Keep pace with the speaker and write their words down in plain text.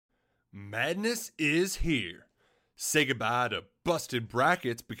Madness is here. Say goodbye to busted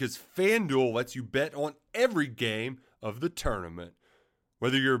brackets because FanDuel lets you bet on every game of the tournament.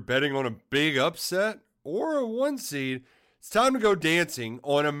 Whether you're betting on a big upset or a one seed, it's time to go dancing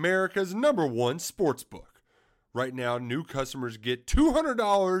on America's #1 sportsbook. Right now, new customers get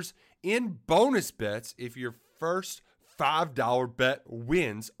 $200 in bonus bets if your first $5 bet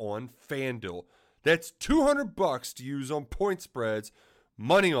wins on FanDuel. That's $200 to use on point spreads,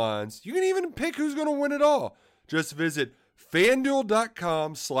 money lines. You can even pick who's going to win it all. Just visit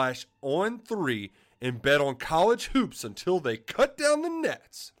FanDuel.com/on3 and bet on college hoops until they cut down the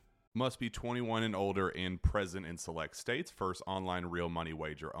nets. Must be 21 and older and present in select states. First online real money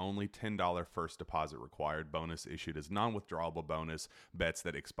wager only. $10 first deposit required. Bonus issued as non-withdrawable bonus. Bets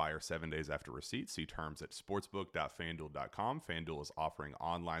that expire 7 days after receipt. See terms at sportsbook.fanduel.com. FanDuel is offering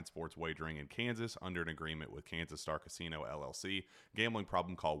online sports wagering in Kansas under an agreement with Kansas Star Casino LLC. Gambling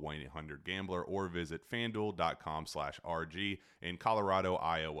problem? Call 1-800-GAMBLER or visit fanduel.com/RG in Colorado,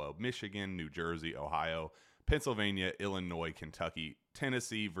 Iowa, Michigan, New Jersey, Ohio, Pennsylvania, Illinois, Kentucky,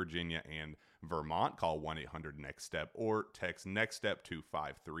 Tennessee, Virginia, and Vermont. Call 1-800-NEXT-STEP or text NEXT-STEP to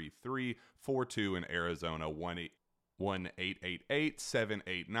 53342 in Arizona,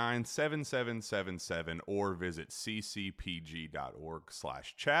 1-888-789-7777 or visit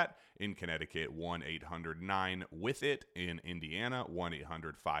ccpg.org/chat. In Connecticut, 1-800-9-WITH-IT. In Indiana,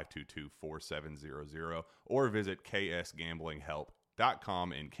 1-800-522-4700 or visit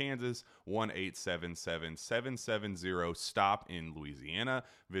ksgamblinghelp.com. In Kansas, 1-877-770-STOP in Louisiana.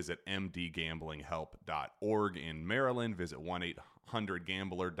 Visit mdgamblinghelp.org in Maryland. Visit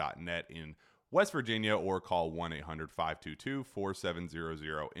 1-800-gambler.net in West Virginia or call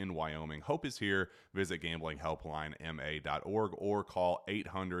 1-800-522-4700 in Wyoming. Hope is here. Visit gamblinghelplinema.org or call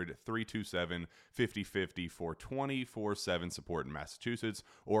 800-327-5050 for 24/7 support in Massachusetts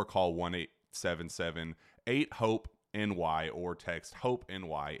or call 1-877-8-HOPE NY or text Hope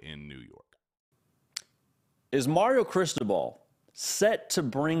NY in New York. Is Mario Cristobal set to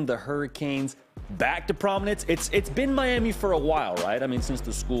bring the Hurricanes back to prominence? It's been Miami for a while, right? I mean, since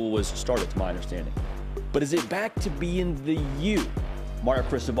the school was started, to my understanding. But is it back to being the U? Mario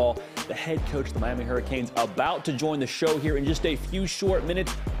Cristobal, the head coach of the Miami Hurricanes, about to join the show here in just a few short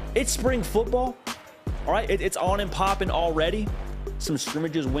minutes. It's spring football, all right? It's on and popping already. Some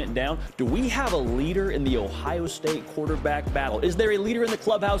scrimmages went down. Do we have a leader in the Ohio State quarterback battle? Is there a leader in the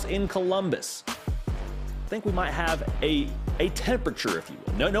clubhouse in Columbus? I think we might have a temperature, if you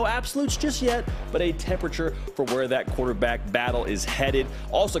will. No absolutes just yet, but a temperature for where that quarterback battle is headed.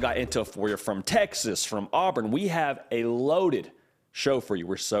 Also got info for you from Texas, from Auburn. We have a loaded show for you.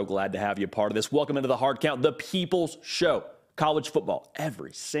 We're so glad to have you a part of this. Welcome into the Hard Count, the People's Show. College football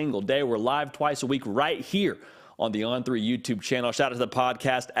every single day. We're live twice a week right here on the On3 YouTube channel. Shout out to the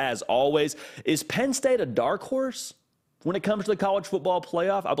podcast as always. Is Penn State a dark horse when it comes to the college football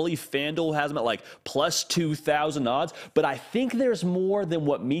playoff? I believe FanDuel has them at like plus 2,000 odds, but I think there's more than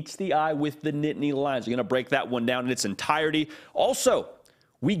what meets the eye with the Nittany Lions. We're going to break that one down in its entirety. Also,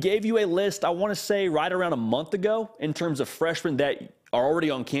 we gave you a list, I want to say right around a month ago, in terms of freshmen that are already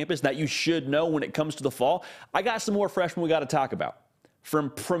on campus that you should know when it comes to the fall. I got some more freshmen we got to talk about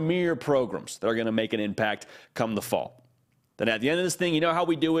from premier programs that are going to make an impact come the fall. Then at the end of this thing, you know how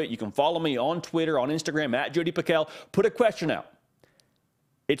we do it. You can follow me on Twitter, on Instagram, at Jody Piquel. Put a question out.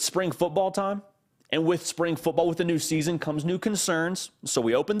 It's spring football time, and with spring football, with the new season, comes new concerns. So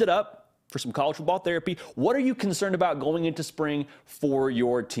we opened it up for some college football therapy. What are you concerned about going into spring for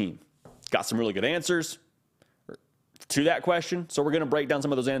your team? Got some really good answers to that question, so we're going to break down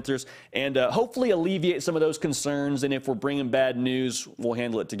some of those answers and hopefully alleviate some of those concerns, and if we're bringing bad news, we'll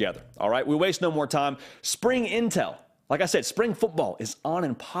handle it together. All right, we waste no more time. Spring intel. Like I said, spring football is on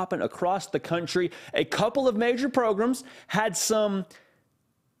and popping across the country. A couple of major programs had some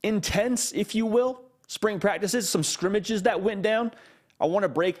intense, if you will, spring practices, some scrimmages that went down. I want to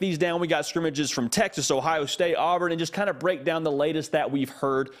break these down. We got scrimmages from Texas, Ohio State, Auburn, and just kind of break down the latest that we've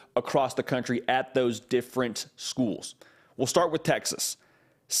heard across the country at those different schools. We'll start with Texas.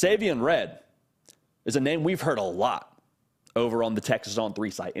 Savion Red is a name we've heard a lot over on the Texas on 3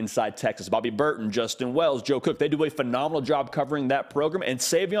 site, Inside Texas. Bobby Burton, Justin Wells, Joe Cook, they do a phenomenal job covering that program, and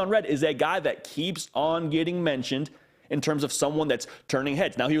Savion Red is a guy that keeps on getting mentioned in terms of someone that's turning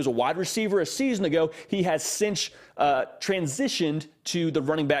heads. Now, he was a wide receiver a season ago. He has since transitioned to the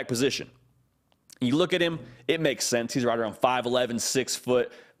running back position. You look at him, it makes sense. He's right around 5'11", 6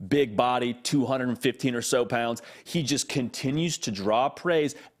 foot, big body, 215 or so pounds. He just continues to draw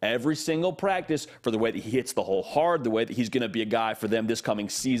praise every single practice for the way that he hits the hole hard, the way that he's going to be a guy for them this coming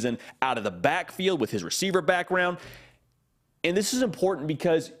season out of the backfield with his receiver background. And this is important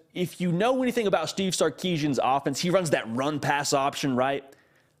because if you know anything about Steve Sarkisian's offense, he runs that run-pass option, right?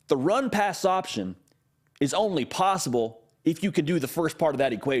 The run-pass option is only possible if you can do the first part of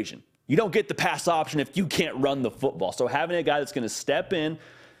that equation. You don't get the pass option if you can't run the football. So having a guy that's going to step in,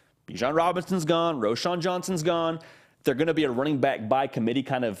 Bijan Robinson's gone, Roschon Johnson's gone. They're going to be a running back by committee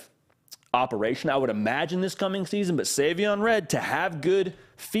kind of operation, I would imagine, this coming season. But Savion Red, to have good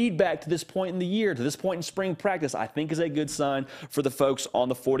feedback to this point in the year, to this point in spring practice, I think is a good sign for the folks on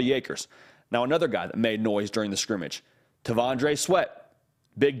the 40 acres. Now, another guy that made noise during the scrimmage, T'Vondre Sweat,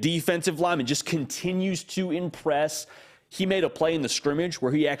 big defensive lineman, just continues to impress. He made a play in the scrimmage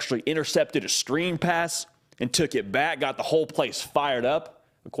where he actually intercepted a screen pass and took it back, got the whole place fired up,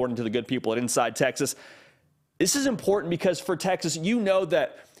 according to the good people at Inside Texas. This is important because for Texas, you know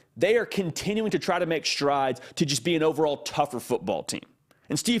that they are continuing to try to make strides to just be an overall tougher football team.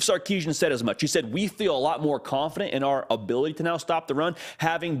 And Steve Sarkisian said as much. He said, we feel a lot more confident in our ability to now stop the run,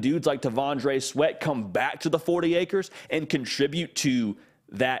 having dudes like T'Vondre Sweat come back to the 40 acres and contribute to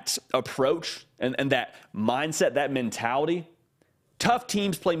that approach and that mindset, that mentality. Tough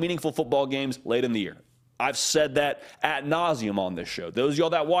teams play meaningful football games late in the year. I've said that ad nauseum on this show. Those of y'all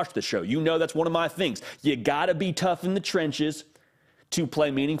that watch the show, you know that's one of my things. You got to be tough in the trenches to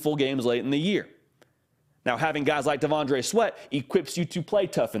play meaningful games late in the year. Now, having guys like T'Vondre Sweat equips you to play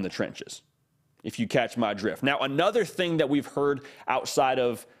tough in the trenches, if you catch my drift. Now, another thing that we've heard outside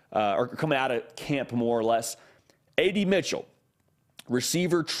of, or coming out of camp more or less, A.D. Mitchell,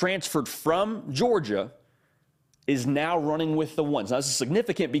 receiver transferred from Georgia, is now running with the ones. Now, this is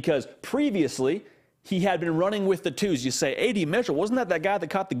significant because previously he had been running with the twos. You say, A.D. Mitchell, wasn't that guy that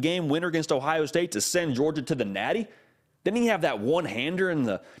caught the game winner against Ohio State to send Georgia to the Natty? Didn't he have that one-hander in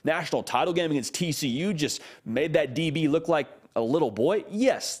the national title game against TCU, just made that DB look like a little boy?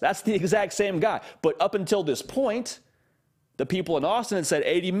 Yes, that's the exact same guy. But up until this point, the people in Austin had said,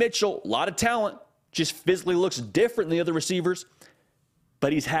 A.D. Mitchell, a lot of talent, just physically looks different than the other receivers,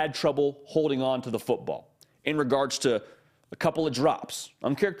 but he's had trouble holding on to the football in regards to a couple of drops.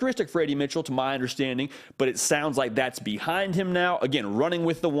 Uncharacteristic for A.D. Mitchell, to my understanding, but it sounds like that's behind him now. Again, running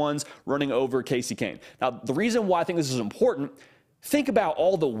with the ones, running over Casey Kane. Now, the reason why I think this is important, think about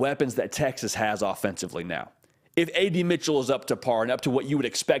all the weapons that Texas has offensively now. If A.D. Mitchell is up to par and up to what you would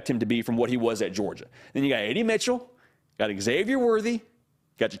expect him to be from what he was at Georgia, then you got A.D. Mitchell, got Xavier Worthy,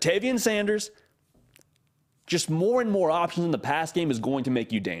 got Jatavian Sanders. Just more and more options in the pass game is going to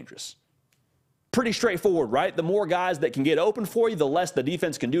make you dangerous. Pretty straightforward, right? The more guys that can get open for you, the less the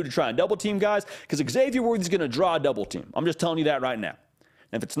defense can do to try and double team guys, because Xavier Worthy's going to draw a double team. I'm just telling you that right now.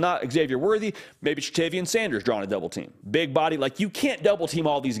 And if it's not Xavier Worthy, maybe it's Jatavian Sanders drawing a double team. Big body, like you can't double team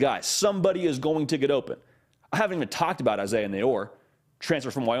all these guys. Somebody is going to get open. I haven't even talked about Isaiah Nayor,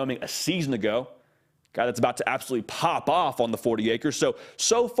 transfer from Wyoming a season ago. Guy that's about to absolutely pop off on the 40 acres.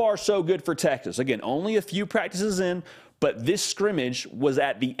 So far, so good for Texas. Again, only a few practices in, but this scrimmage was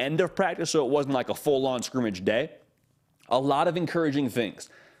at the end of practice, so it wasn't like a full-on scrimmage day. A lot of encouraging things.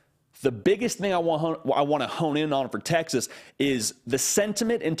 The biggest thing I want to hone in on for Texas is the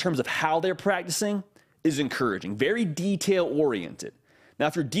sentiment in terms of how they're practicing is encouraging, very detail-oriented. Now,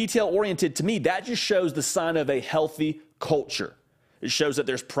 if you're detail-oriented, to me, that just shows the sign of a healthy culture. It shows that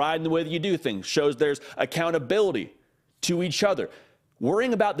there's pride in the way that you do things, shows there's accountability to each other.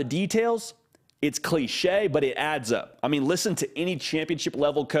 Worrying about the details, it's cliche, but it adds up. I mean, listen to any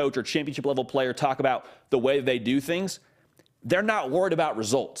championship-level coach or championship-level player talk about the way they do things. They're not worried about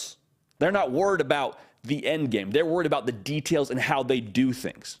results. They're not worried about the end game. They're worried about the details and how they do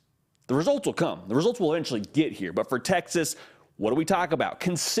things. The results will come. The results will eventually get here. But for Texas, what do we talk about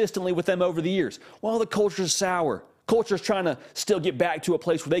consistently with them over the years? Well, the culture's sour. Culture's trying to still get back to a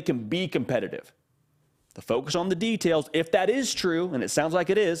place where they can be competitive. The focus on the details, if that is true, and it sounds like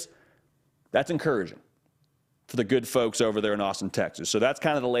it is, that's encouraging for the good folks over there in Austin, Texas. So that's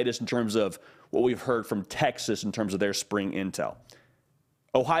kind of the latest in terms of what we've heard from Texas in terms of their spring intel.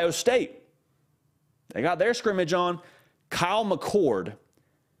 Ohio State, they got their scrimmage on. Kyle McCord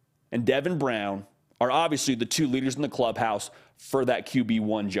and Devin Brown are obviously the two leaders in the clubhouse for that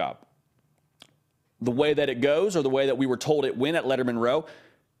QB1 job. The way that it goes, or the way that we were told it went at Letterman Row,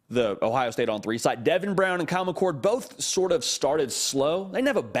 the Ohio State on 3 side, Devin Brown and Kyle McCord both sort of started slow. They didn't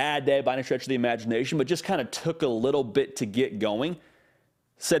have a bad day by any stretch of the imagination, but just kind of took a little bit to get going.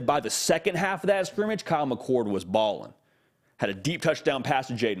 Said by the second half of that scrimmage, Kyle McCord was balling. Had a deep touchdown pass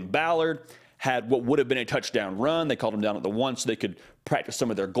to Jaden Ballard, had what would have been a touchdown run. They called him down at the 1 so they could practice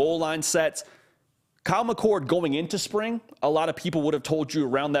some of their goal line sets. Kyle McCord going into spring, a lot of people would have told you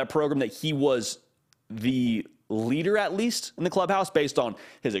around that program that he was the leader, at least in the clubhouse, based on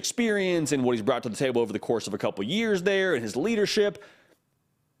his experience and what he's brought to the table over the course of a couple years there and his leadership.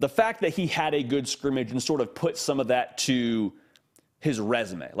 the fact that he had a good scrimmage and sort of put some of that to his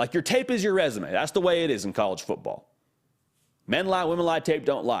resume. Like, your tape is your resume. That's the way it is in college football. Men lie, women lie, tape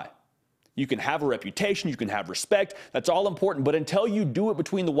don't lie. You can have a reputation, you can have respect. That's all important. But until you do it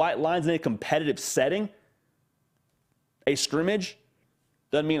between the white lines in a competitive setting, a scrimmage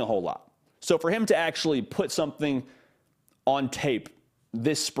doesn't mean a whole lot. So for him to actually put something on tape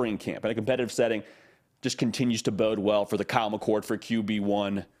this spring camp in a competitive setting just continues to bode well for the Kyle McCord for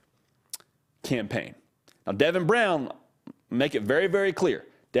QB1 campaign. Now, Devin Brown, make it very, very clear.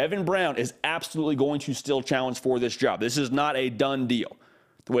 Devin Brown is absolutely going to still challenge for this job. This is not a done deal.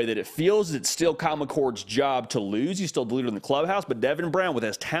 The way that it feels, it's still Kyle McCord's job to lose. He's still the leader in the clubhouse, but Devin Brown, with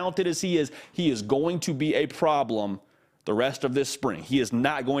as talented as he is going to be a problem the rest of this spring. He is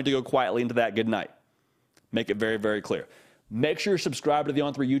not going to go quietly into that good night. Make it very, very clear. Make sure you're subscribed to the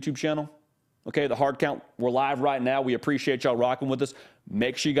On3 YouTube channel. Okay, the hard count, we're live right now. We appreciate y'all rocking with us.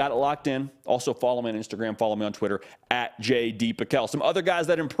 Make sure you got it locked in. Also, follow me on Instagram, follow me on Twitter, @JDPakel. Some other guys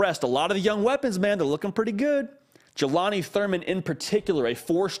that impressed, a lot of the young weapons, man, they're looking pretty good. Jelani Thurman in particular, a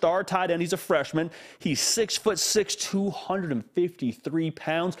 4-star tight end. He's a freshman. He's 6'6", 253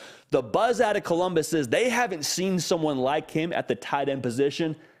 pounds. The buzz out of Columbus is they haven't seen someone like him at the tight end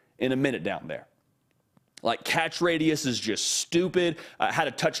position in a minute down there. Like, catch radius is just stupid. Had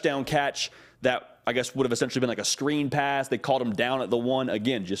a touchdown catch that I guess would have essentially been like a screen pass. They called him down at the one,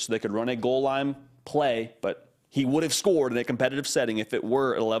 again, just so they could run a goal line play, but he would have scored in a competitive setting if it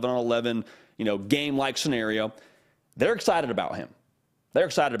were an 11-on-11, game-like scenario. They're excited about him. They're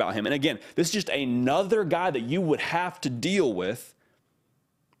excited about him. And again, this is just another guy that you would have to deal with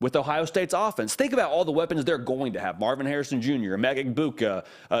Ohio State's offense. Think about all the weapons they're going to have. Marvin Harrison Jr., Emeka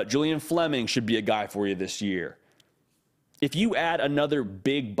Egbuka, Julian Fleming should be a guy for you this year. If you add another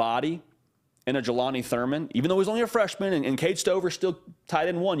big body in a Jelani Thurman, even though he's only a freshman, and Cade Stover's still tight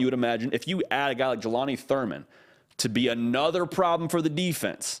end one, you would imagine, if you add a guy like Jelani Thurman to be another problem for the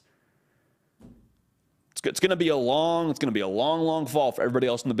defense, it's going to be a long, long fall for everybody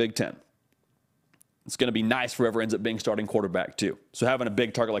else in the Big Ten. It's going to be nice for whoever ends up being starting quarterback, too. So having a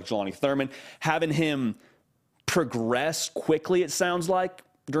big target like Jelani Thurman, having him progress quickly, it sounds like,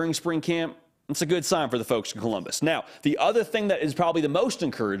 during spring camp, it's a good sign for the folks in Columbus. Now, the other thing that is probably the most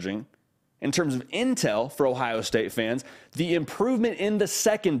encouraging in terms of intel for Ohio State fans, the improvement in the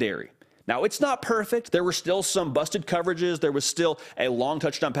secondary. Now, it's not perfect. There were still some busted coverages. There was still a long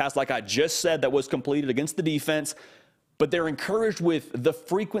touchdown pass, like I just said, that was completed against the defense. But they're encouraged with the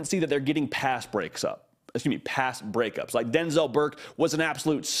frequency that they're getting pass breakups. Like Denzel Burke was an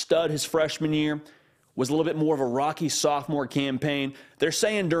absolute stud his freshman year, was a little bit more of a rocky sophomore campaign. They're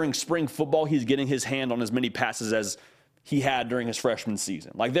saying during spring football he's getting his hand on as many passes as he had during his freshman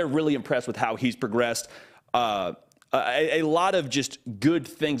season. Like, they're really impressed with how he's progressed. A lot of just good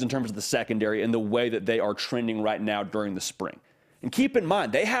things in terms of the secondary and the way that they are trending right now during the spring. And keep in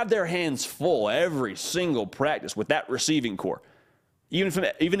mind, they have their hands full every single practice with that receiving core. Even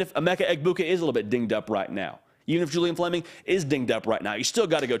if Emeka Egbuka is a little bit dinged up right now, even if Julian Fleming is dinged up right now, you still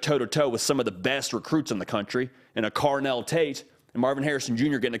got to go toe-to-toe with some of the best recruits in the country, and a Carnell Tate and Marvin Harrison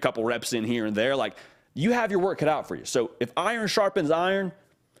Jr. getting a couple reps in here and there. Like, you have your work cut out for you. So if iron sharpens iron,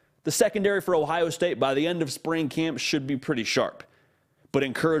 the secondary for Ohio State by the end of spring camp should be pretty sharp, but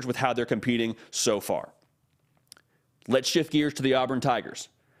encouraged with how they're competing so far. Let's shift gears to the Auburn Tigers.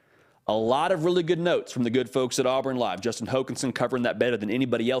 A lot of really good notes from the good folks at Auburn Live. Justin Hokanson covering that better than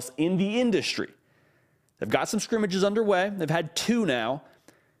anybody else in the industry. They've got some scrimmages underway. They've had 2 now.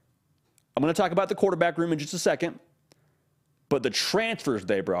 I'm going to talk about the quarterback room in just a second, but the transfers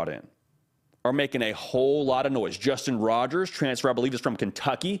they brought in are making a whole lot of noise. Justin Rogers, transfer, I believe, is from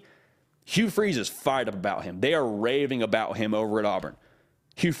Kentucky. Hugh Freeze is fired up about him. They are raving about him over at Auburn.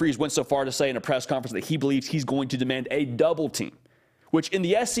 Hugh Freeze went so far to say in a press conference that he believes he's going to demand a double team, which in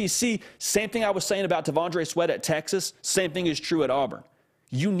the SEC, same thing I was saying about Tavondre Sweat at Texas, same thing is true at Auburn.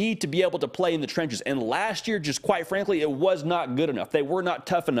 You need to be able to play in the trenches. And last year, just quite frankly, it was not good enough. They were not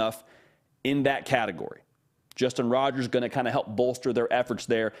tough enough in that category. Justin Rogers is going to kind of help bolster their efforts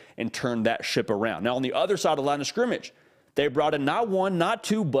there and turn that ship around. Now, on the other side of the line of scrimmage, they brought in not 1, not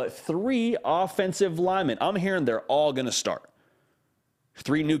 2, but 3 offensive linemen. I'm hearing they're all going to start.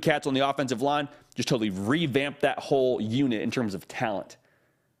 3 new cats on the offensive line, just totally revamped that whole unit in terms of talent.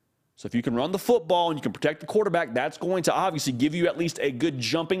 So if you can run the football and you can protect the quarterback, that's going to obviously give you at least a good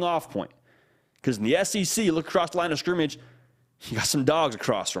jumping off point. Because in the SEC, you look across the line of scrimmage, you got some dogs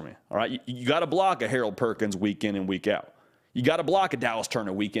across from you, all right? You got to block a Harold Perkins week in and week out. You got to block a Dallas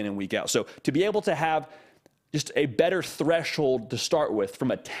Turner week in and week out. So to be able to have just a better threshold to start with from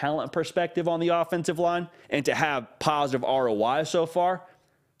a talent perspective on the offensive line and to have positive ROI so far,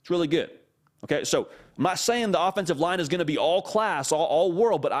 It's really good. Okay, so I'm not saying the offensive line is going to be all class, all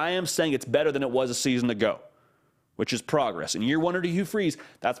world, but I am saying it's better than it was a season ago, which is progress. In year one under Hugh Freeze,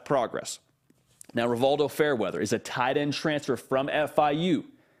 that's progress. Now, Rivaldo Fairweather is a tight end transfer from FIU,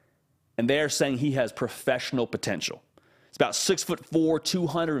 and they are saying he has professional potential. It's about 6'4",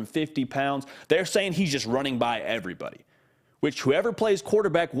 250 pounds. They're saying he's just running by everybody, which whoever plays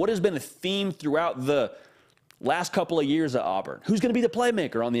quarterback, what has been a theme throughout the last couple of years at Auburn? Who's going to be the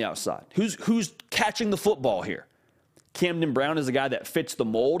playmaker on the outside? Who's catching the football here? Camden Brown is a guy that fits the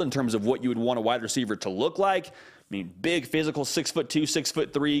mold in terms of what you would want a wide receiver to look like. I mean, big, physical, 6'2",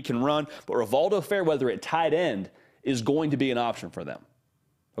 6'3", can run. But Rivaldo Fairweather at tight end is going to be an option for them.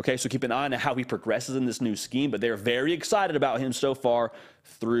 Okay, so keep an eye on how he progresses in this new scheme, but they're very excited about him so far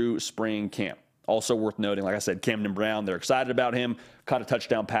through spring camp. Also worth noting, like I said, Camden Brown, they're excited about him, caught a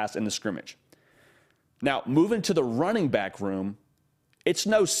touchdown pass in the scrimmage. Now, moving to the running back room, it's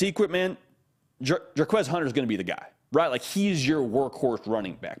no secret, man, Jarquez Hunter is going to be the guy, right? Like, he's your workhorse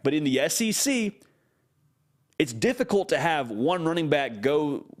running back. But in the SEC, it's difficult to have one running back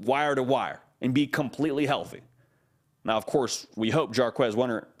go wire to wire and be completely healthy. Now, of course, we hope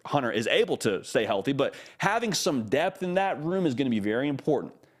Jarquez Hunter is able to stay healthy, but having some depth in that room is going to be very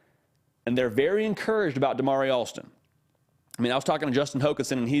important. And they're very encouraged about Damari Alston. I mean, I was talking to Justin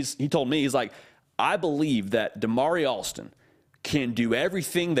Hokanson, and he told me, he's like, I believe that Damari Alston can do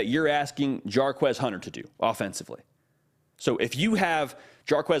everything that you're asking Jarquez Hunter to do offensively. So if you have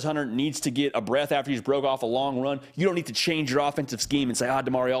Jarquez Hunter needs to get a breath after he's broke off a long run, you don't need to change your offensive scheme and say,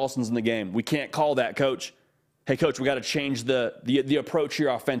 Damari Alston's in the game. We can't call that, coach. Hey, coach, we got to change the approach here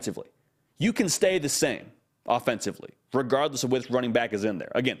offensively. You can stay the same offensively, regardless of which running back is in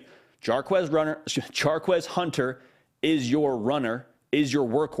there. Again, Jarquez Hunter is your runner, is your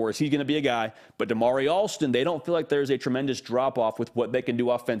workhorse. He's going to be a guy. But Damari Alston, they don't feel like there's a tremendous drop-off with what they can do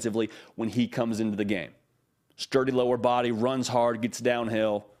offensively when he comes into the game. Sturdy lower body, runs hard, gets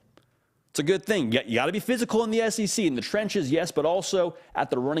downhill. It's a good thing. You got to be physical in the SEC. In the trenches, yes, but also at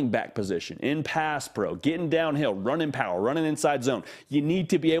the running back position, in pass pro, getting downhill, running power, running inside zone. You need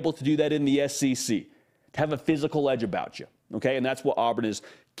to be able to do that in the SEC, to have a physical edge about you, okay? And that's what Auburn is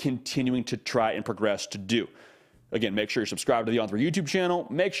continuing to try and progress to do. Again, make sure you're subscribed to the On3 YouTube channel.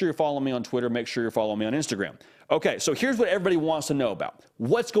 Make sure you're following me on Twitter. Make sure you're following me on Instagram. Okay, so here's what everybody wants to know about.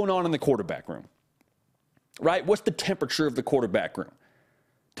 What's going on in the quarterback room, right? What's the temperature of the quarterback room?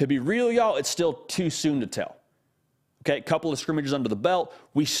 To be real, y'all, it's still too soon to tell. Okay, a couple of scrimmages under the belt.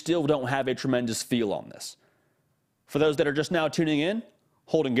 We still don't have a tremendous feel on this. For those that are just now tuning in,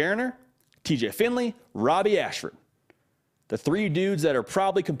 Holden Garner, TJ Finley, Robbie Ashford. The three dudes that are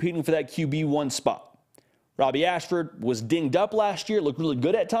probably competing for that QB1 spot. Robbie Ashford was dinged up last year, looked really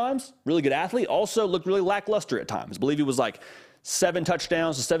good at times, really good athlete, also looked really lackluster at times. I believe he was like 7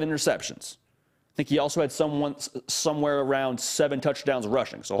 touchdowns to 7 interceptions. I think he also had somewhere around 7 touchdowns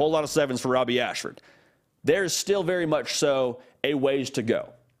rushing. So a whole lot of 7s for Robbie Ashford. There's still very much so a ways to go,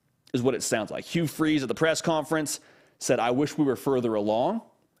 is what it sounds like. Hugh Freeze at the press conference said, I wish we were further along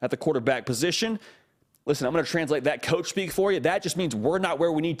at the quarterback position. Listen, I'm going to translate that coach speak for you. That just means we're not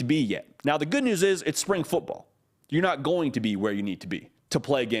where we need to be yet. Now, the good news is it's spring football. You're not going to be where you need to be to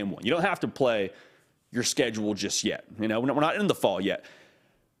play game one. You don't have to play your schedule just yet. You know, we're not in the fall yet.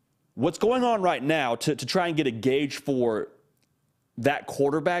 What's going on right now to try and get a gauge for that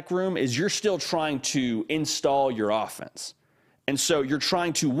quarterback room is you're still trying to install your offense. And so you're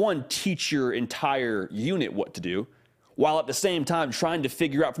trying to, one, teach your entire unit what to do, while at the same time trying to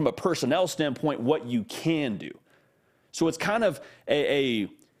figure out from a personnel standpoint what you can do. So it's kind of a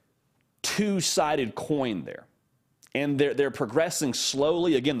two-sided coin there. And they're progressing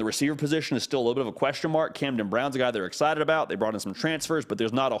slowly. Again, the receiver position is still a little bit of a question mark. Camden Brown's a guy they're excited about. They brought in some transfers, but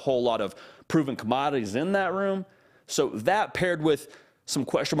there's not a whole lot of proven commodities in that room. So that paired with some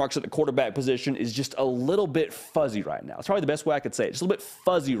question marks at the quarterback position is just a little bit fuzzy right now. It's probably the best way I could say it. Just a little bit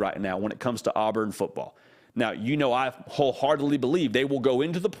fuzzy right now when it comes to Auburn football. Now, you know I wholeheartedly believe they will go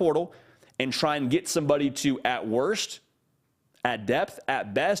into the portal and try and get somebody to, at worst, at depth,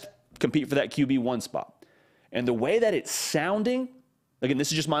 at best, compete for that QB1 spot. And the way that it's sounding, again,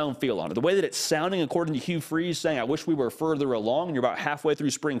 this is just my own feel on it. The way that it's sounding, according to Hugh Freeze, saying, I wish we were further along, and you're about halfway through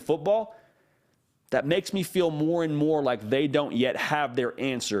spring football, that makes me feel more and more like they don't yet have their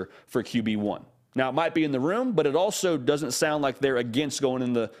answer for QB1. Now, it might be in the room, but it also doesn't sound like they're against going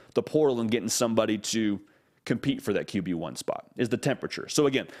in the portal and getting somebody to compete for that QB1 spot, is the temperature. So,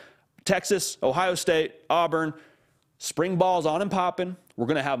 again, Texas, Ohio State, Auburn, spring ball's on and popping. We're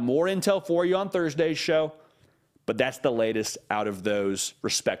going to have more intel for you on Thursday's show. But that's the latest out of those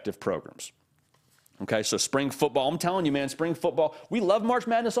respective programs. Okay, so spring football. I'm telling you, man, spring football. We love March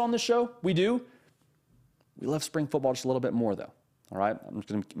Madness on this show. We do. We love spring football just a little bit more, though. All right? I'm just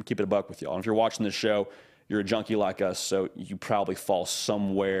going to keep it a buck with y'all. And if you're watching this show, you're a junkie like us, so you probably fall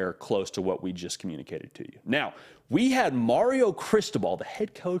somewhere close to what we just communicated to you. Now, we had Mario Cristobal, the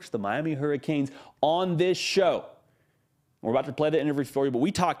head coach of the Miami Hurricanes, on this show. We're about to play the interview for you, but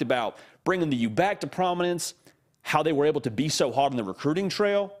we talked about bringing the U back to prominence, how they were able to be so hot on the recruiting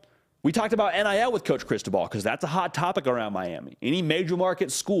trail. We talked about NIL with Coach Cristobal because that's a hot topic around Miami. Any major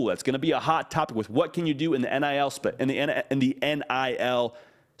market school, that's going to be a hot topic with what can you do in the NIL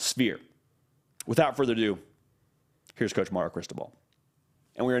sphere. Without further ado, here's Coach Mario Cristobal.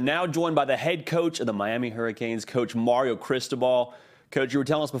 And we are now joined by the head coach of the Miami Hurricanes, Coach Mario Cristobal. Coach, you were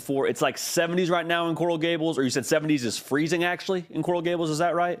telling us before, it's like 70s right now in Coral Gables, or you said 70s is freezing actually in Coral Gables. Is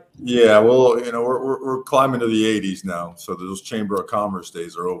that right? Yeah, well, we're climbing to the 80s now. So those Chamber of Commerce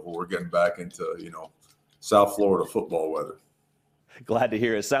days are over. We're getting back into, South Florida football weather. Glad to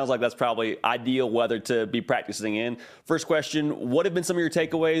hear it. Sounds like that's probably ideal weather to be practicing in. First question, what have been some of your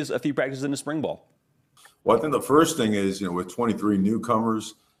takeaways, a few practices in the spring ball? Well, I think the first thing is, with 23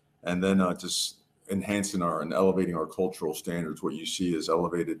 newcomers and then just enhancing and elevating our cultural standards, what you see is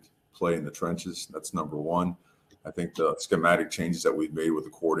elevated play in the trenches. That's number one. I think the schematic changes that we've made with the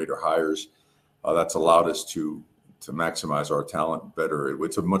coordinator hires, that's allowed us to maximize our talent better.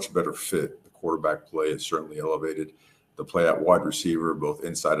 It's a much better fit. The quarterback play is certainly elevated. The play at wide receiver, both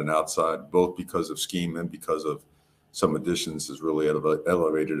inside and outside, both because of scheme and because of some additions, is really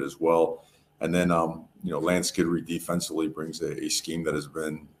elevated as well. And then, Lance Skidry defensively brings a scheme that has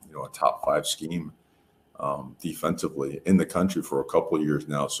been, a top 5 scheme defensively in the country for a couple of years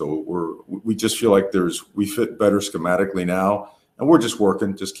now. So we just feel like we fit better schematically now, and we're just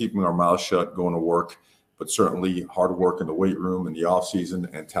working, just keeping our mouths shut, going to work, but certainly hard work in the weight room in the off season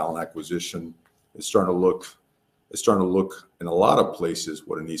and talent acquisition is starting to look in a lot of places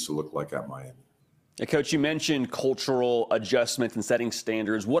what it needs to look like at Miami. Yeah, Coach, you mentioned cultural adjustments and setting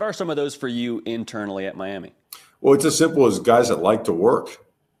standards. What are some of those for you internally at Miami? Well, it's as simple as guys that like to work.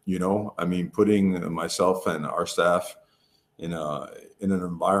 Putting myself and our staff in an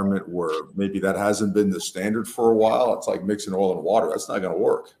environment where maybe that hasn't been the standard for a while. It's like mixing oil and water. That's not going to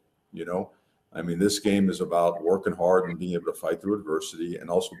work. This game is about working hard and being able to fight through adversity and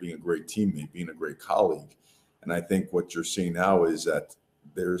also being a great teammate, being a great colleague. And I think what you're seeing now is that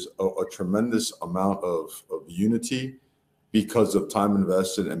there's a tremendous amount of unity because of time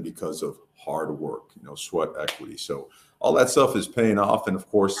invested and because of hard work, sweat equity. So all that stuff is paying off. And of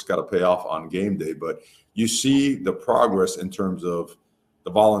course, it's got to pay off on game day. But you see the progress in terms of the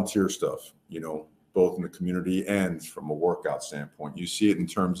volunteer stuff, both in the community and from a workout standpoint. You see it in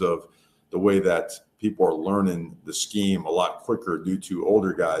terms of the way that people are learning the scheme a lot quicker due to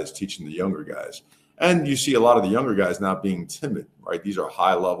older guys teaching the younger guys. And you see a lot of the younger guys not being timid, right? These are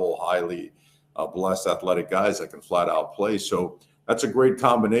high-level, highly blessed athletic guys that can flat out play. So that's a great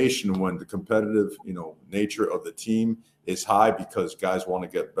combination when the competitive, nature of the team is high because guys want to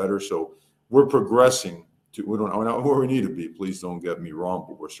get better. So we're progressing we're not where we need to be. Please don't get me wrong,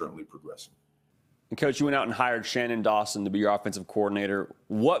 but we're certainly progressing. And Coach, you went out and hired Shannon Dawson to be your offensive coordinator.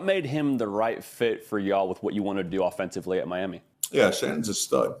 What made him the right fit for y'all with what you wanted to do offensively at Miami? Yeah, Shannon's a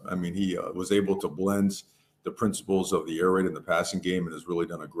stud. He was able to blend the principles of the air raid and the passing game and has really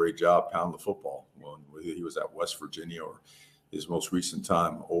done a great job pounding the football. Whether he was at West Virginia or his most recent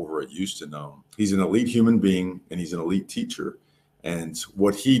time over at Houston. He's an elite human being and he's an elite teacher. And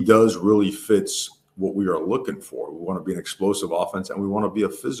what he does really fits what we are looking for. We want to be an explosive offense and we want to be a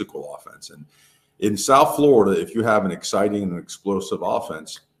physical offense. And in South Florida, if you have an exciting and explosive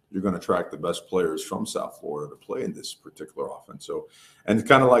offense, you're going to attract the best players from South Florida to play in this particular offense. So, and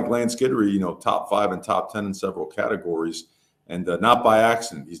kind of like Lance Skidry, top 5 and top 10 in several categories, and not by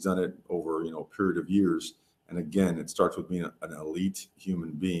accident. He's done it over, a period of years. And again, it starts with being an elite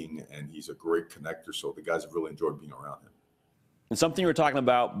human being, and he's a great connector. So the guys have really enjoyed being around him. And something you were talking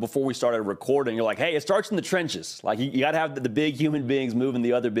about before we started recording, you're like, hey, it starts in the trenches. Like you got to have the big human beings moving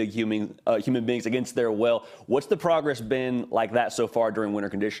the other big human beings against their will. What's the progress been like that so far during winter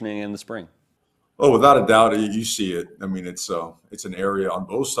conditioning in the spring? Oh, without a doubt, you see it. It's an area on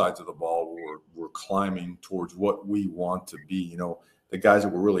both sides of the ball where we're climbing towards what we want to be. The guys that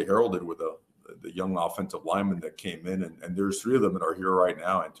were really heralded with the young offensive linemen that came in, and there's 3 of them that are here right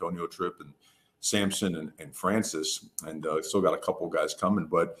now, Antonio Tripp and Sampson and Francis, and still got a couple of guys coming.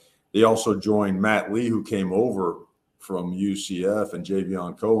 But they also joined Matt Lee, who came over from UCF, and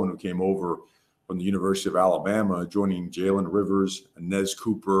Javion Cohen, who came over from the University of Alabama, joining Jalen Rivers and Nez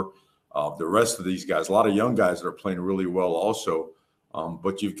Cooper. The rest of these guys, a lot of young guys that are playing really well also.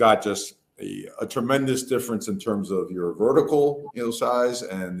 But you've got just a tremendous difference in terms of your vertical, size,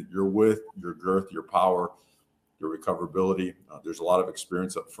 and your width, your girth, your power, your recoverability. There's a lot of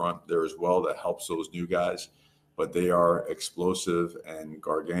experience up front there as well that helps those new guys, but they are explosive and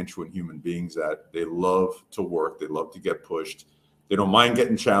gargantuan human beings that they love to work. They love to get pushed. They don't mind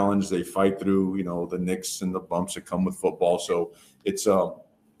getting challenged. They fight through, the nicks and the bumps that come with football. So it's a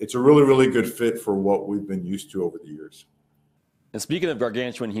really, really good fit for what we've been used to over the years. And speaking of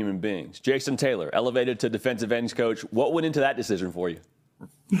gargantuan human beings, Jason Taylor, elevated to defensive ends coach. What went into that decision for you?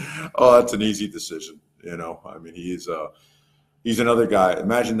 Oh, that's an easy decision. He's another guy.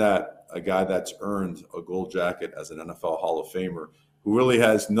 Imagine that, a guy that's earned a gold jacket as an NFL Hall of Famer who really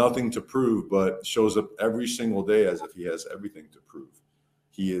has nothing to prove, but shows up every single day as if he has everything to prove.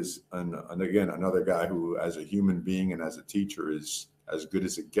 He is, and again, another guy who, as a human being and as a teacher, is as good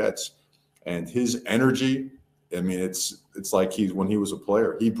as it gets. And his energy, it's like when he was a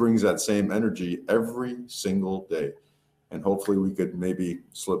player. He brings that same energy every single day. And hopefully we could maybe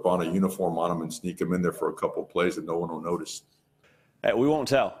slip on a uniform on him and sneak him in there for a couple of plays and no one will notice. Hey, we won't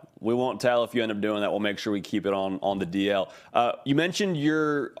tell. We won't tell if you end up doing that. We'll make sure we keep it on the DL. You mentioned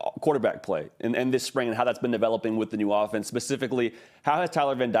your quarterback play and this spring and how that's been developing with the new offense. Specifically, how has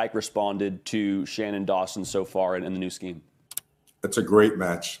Tyler Van Dyke responded to Shannon Dawson so far in the new scheme? It's a great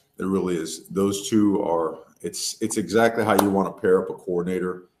match. It really is. Those two are – it's exactly how you want to pair up a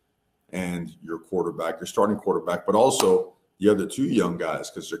coordinator and your quarterback, your starting quarterback, but also the other two young guys,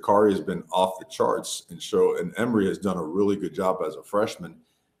 because Jakari has been off the charts and Emery has done a really good job as a freshman.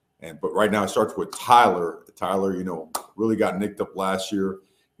 But right now it starts with Tyler. Tyler, really got nicked up last year.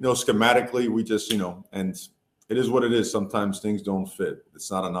 Schematically, we just, and it is what it is. Sometimes things don't fit. It's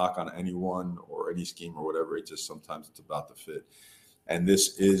not a knock on anyone or any scheme or whatever. It's just sometimes it's about the fit. And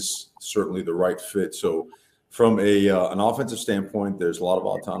this is certainly the right fit. So from an offensive standpoint, there's a lot of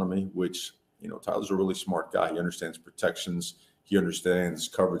autonomy, which, Tyler's a really smart guy. He understands protections. He understands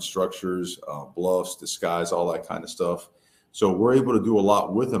coverage structures, bluffs, disguise, all that kind of stuff. So we're able to do a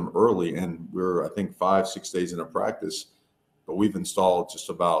lot with him early. And we're, I think, 5-6 days into practice, but we've installed just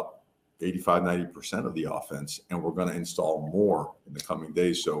about 85-90% of the offense, and we're going to install more in the coming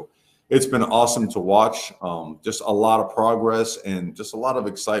days. So it's been awesome to watch. Just a lot of progress and just a lot of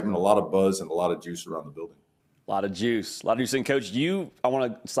excitement, a lot of buzz, and a lot of juice around the building. A lot of juice. And Coach, I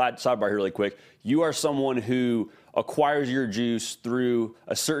want to sidebar here really quick. You are someone who acquires your juice through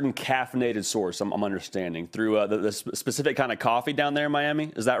a certain caffeinated source, I'm understanding, through the specific kind of coffee down there in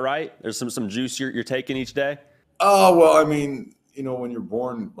Miami. Is that right? There's some juice you're taking each day? Oh, well, when you're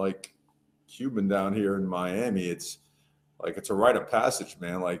born like Cuban down here in Miami, it's a rite of passage,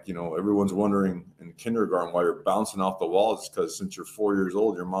 man. Everyone's wondering in kindergarten why you're bouncing off the walls, because since you're 4 years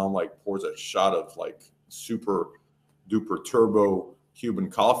old, your mom pours a shot of super duper turbo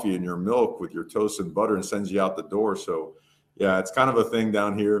Cuban coffee in your milk with your toast and butter and sends you out the door. So yeah, it's kind of a thing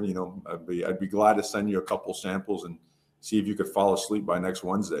down here. I'd be glad to send you a couple samples and see if you could fall asleep by next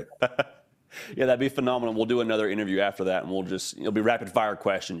Wednesday. Yeah, that'd be phenomenal. We'll do another interview after that, and it'll be rapid fire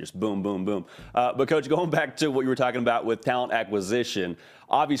question, just boom, boom, boom. But Coach, going back to what you were talking about with talent acquisition,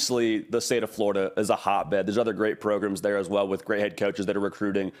 obviously the state of Florida is a hotbed. There's other great programs there as well with great head coaches that are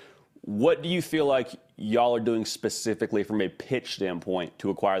recruiting. What do you feel like y'all are doing specifically from a pitch standpoint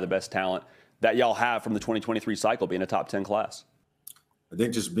to acquire the best talent that y'all have from the 2023 cycle, being a top 10 class? I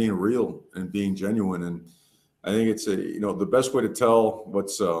think just being real and being genuine. And I think it's the best way to tell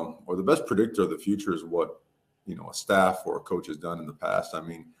or the best predictor of the future is what, a staff or a coach has done in the past.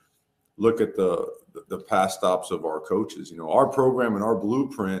 Look at the past stops of our coaches, our program and our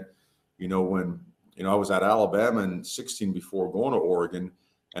blueprint, when, I was at Alabama in 16 before going to Oregon.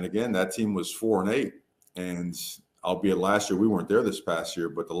 And again, that team was 4-8. And albeit last year, we weren't there this past year,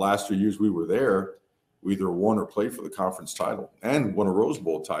 but the last 3 years we were there, we either won or played for the conference title and won a Rose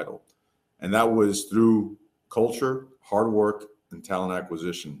Bowl title. And that was through culture, hard work, and talent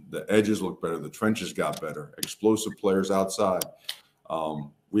acquisition. The edges looked better. The trenches got better. Explosive players outside.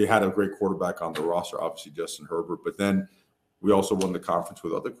 We had a great quarterback on the roster, obviously Justin Herbert, but then we also won the conference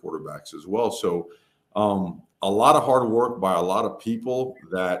with other quarterbacks as well. So a lot of hard work by a lot of people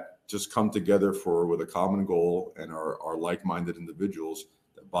that just come together with a common goal and are like-minded individuals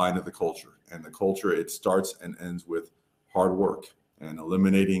that buy into the culture. And the culture, it starts and ends with hard work and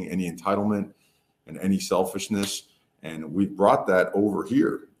eliminating any entitlement and any selfishness. And we've brought that over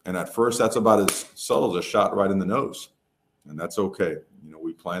here. And at first, that's about as subtle as a shot right in the nose. And that's okay.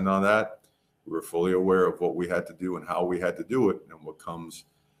 We planned on that. We were fully aware of what we had to do and how we had to do it and what comes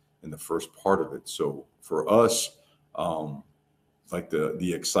in the first part of it. So for us,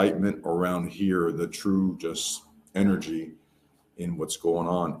 the excitement around here, the true just energy in what's going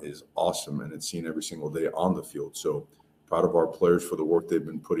on is awesome, and it's seen every single day on the field. So proud of our players for the work they've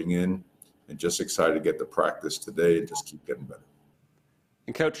been putting in, and just excited to get to practice today and just keep getting better.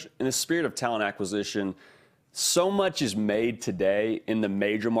 And Coach, in the spirit of talent acquisition, so much is made today in the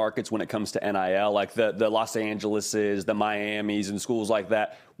major markets when it comes to NIL, like the Los Angeleses, the Miamis, and schools like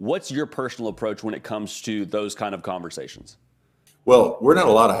that. What's your personal approach when it comes to those kind of conversations? Well, we're not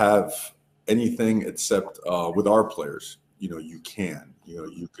allowed to have anything except with our players. You can.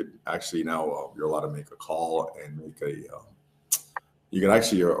 You could actually now you're allowed to make a call and make you can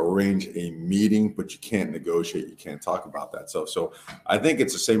actually arrange a meeting, but you can't negotiate. You can't talk about that stuff. So I think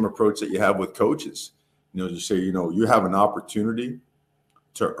it's the same approach that you have with coaches. You say, you have an opportunity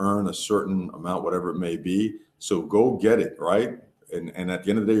to earn a certain amount, whatever it may be. So go get it, right? And at the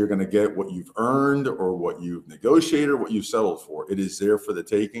end of the day, you're going to get what you've earned or what you've negotiated or what you've settled for. It is there for the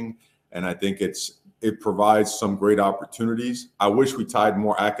taking. And I think it provides some great opportunities. I wish we tied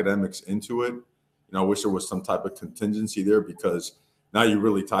more academics into it. I wish there was some type of contingency there, because now you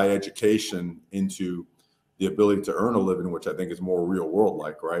really tie education into the ability to earn a living, which I think is more real world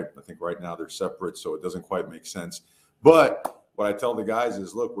like, right? I think right now they're separate, so it doesn't quite make sense. But what I tell the guys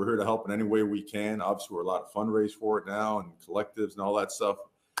is, look, we're here to help in any way we can. Obviously, we're a lot of fundraise for it now and collectives and all that stuff.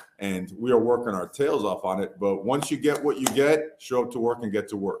 And we are working our tails off on it. But once you get what you get, show up to work and get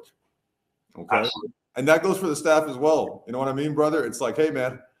to work. Okay. Absolutely. And that goes for the staff as well. You know what I mean, brother? It's like, hey,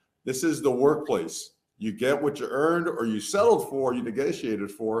 man, this is the workplace. You get what you earned or you settled for, you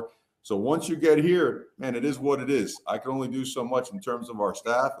negotiated for. So once you get here, man, it is what it is. I can only do so much in terms of our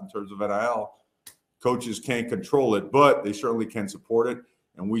staff, in terms of NIL. Coaches can't control it, but they certainly can support it.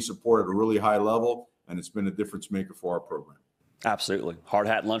 And we support it at a really high level. And it's been a difference maker for our program. Absolutely. Hard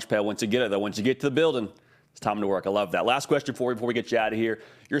hat and lunch pail once you get it, though. Once you get to the building, it's time to work. I love that. Last question for you before we get you out of here.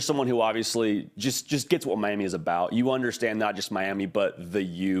 You're someone who obviously just gets what Miami is about. You understand not just Miami, but the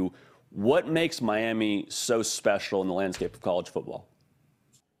U. What makes Miami so special in the landscape of college football?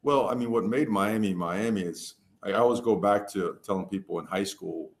 Well, I mean, what made Miami is, I always go back to telling people in high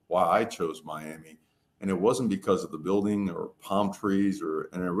school why I chose Miami. And it wasn't because of the building or palm trees,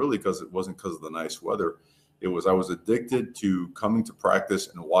 and it wasn't because of the nice weather. It was, I was addicted to coming to practice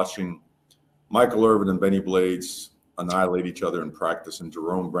and watching Michael Irvin and Benny Blades annihilate each other in practice, and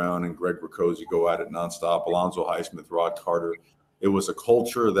Jerome Brown and Greg Riccozzi go at it nonstop, Alonzo Highsmith, Rod Carter. It was a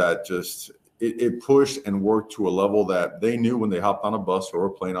culture that just, it pushed and worked to a level that they knew when they hopped on a bus or a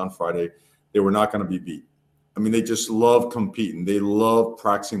plane on Friday, they were not going to be beat. I mean, they just loved competing. They loved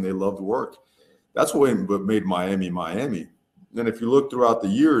practicing. They loved work. That's what made Miami. And if you look throughout the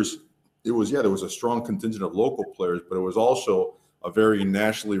years, there was a strong contingent of local players, but it was also a very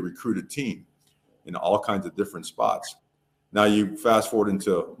nationally recruited team in all kinds of different spots. Now you fast forward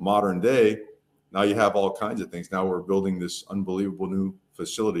into modern day, now you have all kinds of things. Now we're building this unbelievable new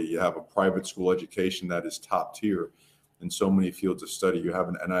facility. You have a private school education that is top tier in so many fields of study. You have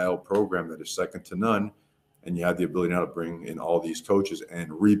an NIL program that is second to none, and you have the ability now to bring in all these coaches and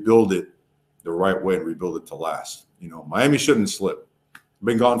rebuild it the right way and rebuild it to last. Miami shouldn't slip.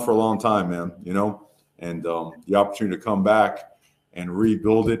 Been gone for a long time, man, and the opportunity to come back and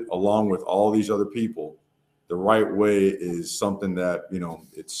rebuild it along with all these other people the right way is something that,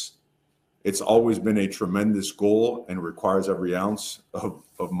 it's always been a tremendous goal and requires every ounce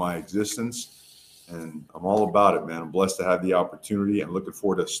of my existence. And I'm all about it, man. I'm blessed to have the opportunity and looking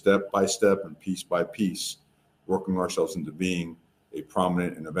forward to step by step and piece by piece working ourselves into being a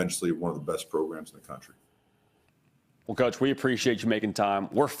prominent and eventually one of the best programs in the country. Well, Coach, we appreciate you making time.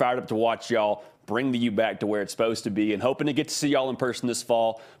 We're fired up to watch y'all bring the U back to where it's supposed to be and hoping to get to see y'all in person this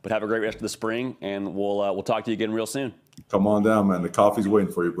fall. But have a great rest of the spring, and we'll talk to you again real soon. Come on down, man. The coffee's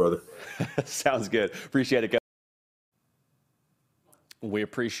waiting for you, brother. Sounds good. Appreciate it, Coach. We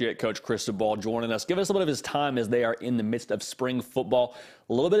appreciate Coach Cristobal joining us. Give us a little bit of his time as they are in the midst of spring football.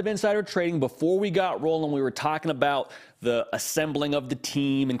 A little bit of insider trading. Before we got rolling, we were talking about the assembling of the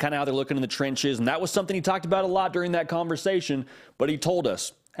team and kind of how they're looking in the trenches. And that was something he talked about a lot during that conversation. But he told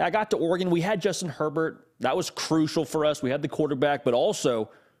us, hey, I got to Oregon. We had Justin Herbert. That was crucial for us. We had the quarterback, but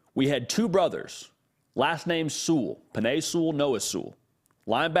also we had two brothers. Last name Sewell. Penei Sewell, Noah Sewell.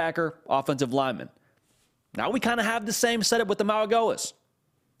 Linebacker, offensive lineman. Now we kind of have the same setup with the Mauigoas.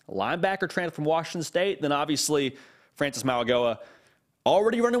 A linebacker transferred from Washington State, then obviously Francis Mauigoa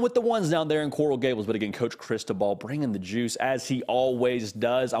already running with the ones down there in Coral Gables. But again, Coach Cristobal bringing the juice as he always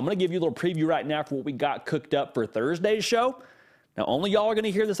does. I'm going to give you a little preview right now for what we got cooked up for Thursday's show. Now, only y'all are going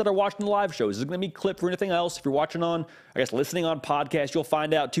to hear this that are watching the live show. This is going to be clipped for anything else. If you're watching on, listening on podcast, you'll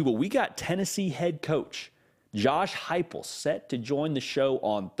find out too. But we got Tennessee head coach Josh Heupel set to join the show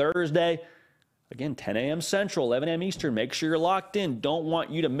on Thursday. Again, 10 a.m. Central, 11 a.m. Eastern. Make sure you're locked in. Don't want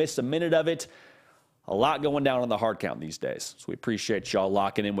you to miss a minute of it. A lot going down on the hard count these days. So we appreciate y'all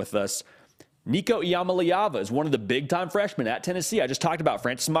locking in with us. Nico Iamaleava is one of the big-time freshmen at Tennessee. I just talked about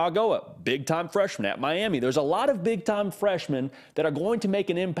Francis Mauigoa, big-time freshman at Miami. There's a lot of big-time freshmen that are going to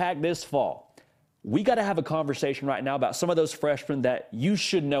make an impact this fall. We got to have a conversation right now about some of those freshmen that you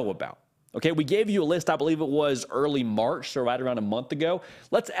should know about. Okay, we gave you a list, I believe it was early March, so right around a month ago.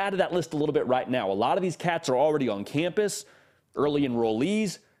 Let's add to that list a little bit right now. A lot of these cats are already on campus, early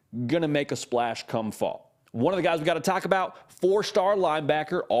enrollees, going to make a splash come fall. One of the guys we got to talk about, four-star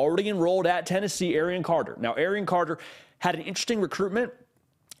linebacker, already enrolled at Tennessee, Arian Carter. Now, Arian Carter had an interesting recruitment.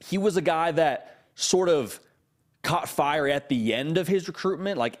 He was a guy that sort of caught fire at the end of his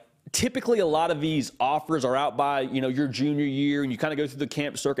recruitment. Like, typically a lot of these offers are out by, your junior year, and you kind of go through the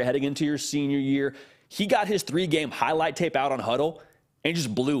camp circuit heading into your senior year. He got his 3-game highlight tape out on Huddle and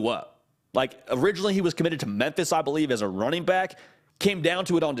just blew up. Like, originally he was committed to Memphis, I believe, as a running back. Came down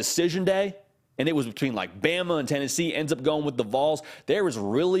to it on decision day, and it was between like Bama and Tennessee, ends up going with the Vols. There is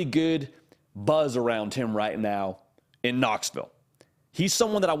really good buzz around him right now in Knoxville. He's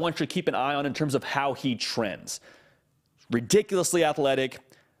someone that I want you to keep an eye on in terms of how he trends. Ridiculously athletic.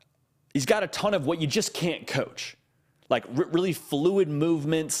 He's got a ton of what you just can't coach. Like really fluid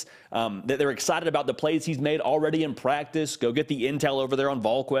movements, that they're excited about the plays he's made already in practice. Go get the intel over there on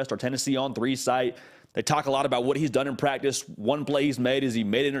VolQuest or Tennessee on 3 site. They talk a lot about what he's done in practice. One play he's made is he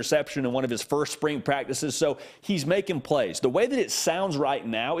made an interception in one of his first spring practices. So he's making plays. The way that it sounds right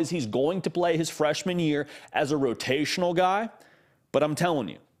now is he's going to play his freshman year as a rotational guy. But I'm telling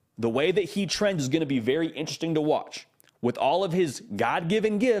you, the way that he trends is going to be very interesting to watch. With all of his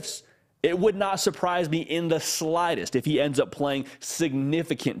God-given gifts, it would not surprise me in the slightest if he ends up playing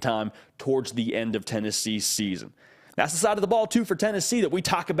significant time towards the end of Tennessee's season. That's the side of the ball, too, for Tennessee that we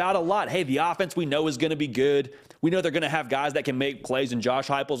talk about a lot. Hey, the offense we know is going to be good. We know they're going to have guys that can make plays in Josh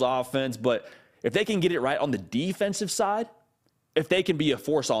Heupel's offense. But if they can get it right on the defensive side, if they can be a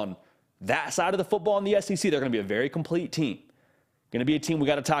force on that side of the football in the SEC, they're going to be a very complete team. Going to be a team we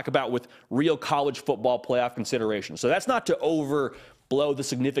got to talk about with real college football playoff considerations. So that's not to overblow the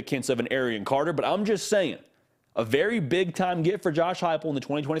significance of an Arian Carter, but I'm just saying, a very big-time get for Josh Heupel in the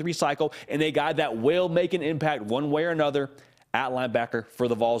 2023 cycle, and a guy that will make an impact one way or another at linebacker for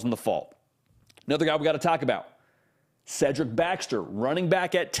the Vols in the fall. Another guy we got to talk about, Cedric Baxter, running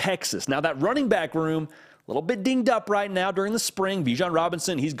back at Texas. Now, that running back room, a little bit dinged up right now during the spring. Bijan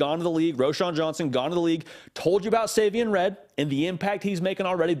Robinson, he's gone to the league. Roschon Johnson, gone to the league. Told you about Savion Red and the impact he's making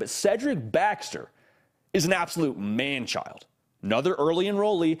already, but Cedric Baxter is an absolute man-child. Another early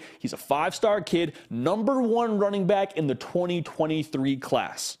enrollee. He's a 5-star kid, number 1 running back in the 2023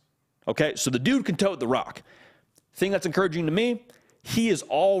 class. Okay, so the dude can tote the rock. Thing that's encouraging to me, he is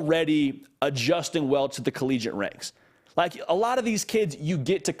already adjusting well to the collegiate ranks. Like a lot of these kids, you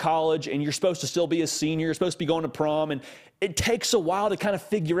get to college and you're supposed to still be a senior, you're supposed to be going to prom, and it takes a while to kind of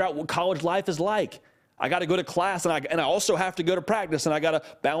figure out what college life is like. I got to go to class, and I also have to go to practice, and I got to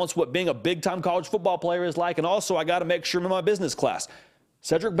balance what being a big-time college football player is like, and also I got to make sure I'm in my business class.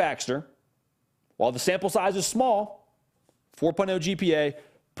 Cedric Baxter, while the sample size is small, 4.0 GPA,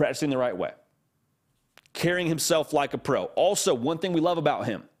 practicing the right way, carrying himself like a pro. Also, one thing we love about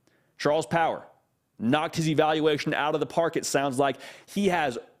him, Charles Power, knocked his evaluation out of the park. It sounds like he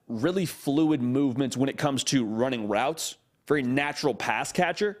has really fluid movements when it comes to running routes, very natural pass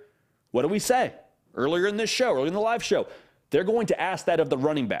catcher. What do we say? Earlier in this show, earlier in the live show, they're going to ask that of the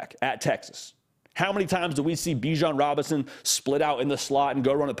running back at Texas. How many times do we see Bijan Robinson split out in the slot and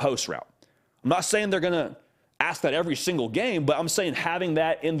go run a post route? I'm not saying they're going to ask that every single game, but I'm saying having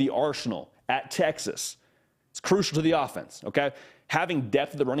that in the arsenal at Texas is crucial to the offense, okay? Having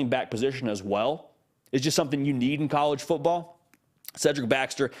depth at the running back position as well is just something you need in college football. Cedric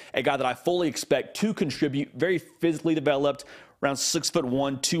Baxter, a guy that I fully expect to contribute, very physically developed, around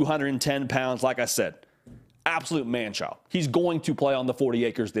 6'1", 210 pounds. Like I said, absolute man-child. He's going to play on the 40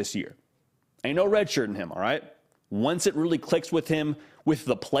 acres this year. Ain't no red shirt in him, all right? Once it really clicks with him with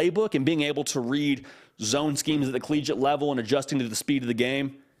the playbook and being able to read zone schemes at the collegiate level and adjusting to the speed of the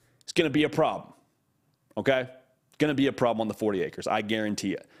game, it's going to be a problem, okay? It's going to be a problem on the 40 acres, I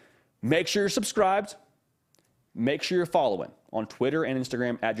guarantee it. Make sure you're subscribed. Make sure you're following on Twitter and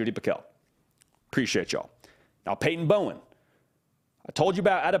Instagram at Judy Piquel. Appreciate y'all. Now, Peyton Bowen. I told you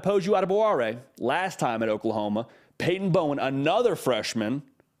about Adepoju Adeboare last time at Oklahoma. Peyton Bowen, another freshman,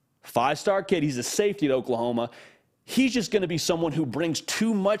 5-star kid. He's a safety at Oklahoma. He's just going to be someone who brings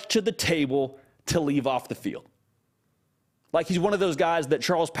too much to the table to leave off the field. Like he's one of those guys that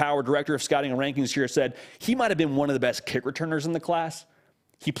Charles Power, director of scouting and rankings here, said he might have been one of the best kick returners in the class.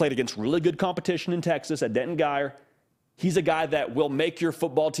 He played against really good competition in Texas at Denton Guyer. He's a guy that will make your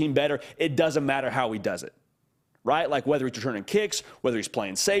football team better. It doesn't matter how he does it, right? Like whether he's returning kicks, whether he's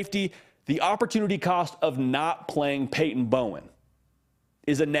playing safety, the opportunity cost of not playing Peyton Bowen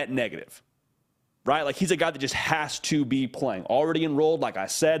is a net negative, right? Like he's a guy that just has to be playing. Already enrolled, like I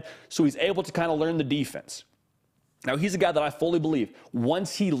said, so he's able to kind of learn the defense. Now, he's a guy that I fully believe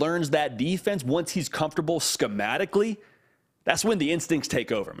once he learns that defense, once he's comfortable schematically, that's when the instincts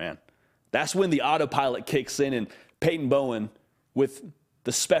take over, man. That's when the autopilot kicks in, and Peyton Bowen, with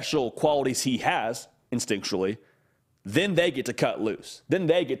the special qualities he has instinctually, then they get to cut loose. Then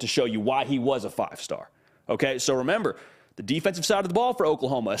they get to show you why he was a 5-star. Okay, so remember, the defensive side of the ball for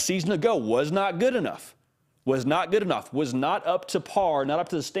Oklahoma a season ago was not good enough. Was not good enough. Was not up to par, not up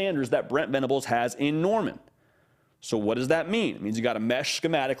to the standards that Brent Venables has in Norman. So what does that mean? It means you got to mesh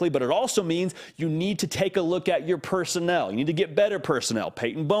schematically, but it also means you need to take a look at your personnel. You need to get better personnel.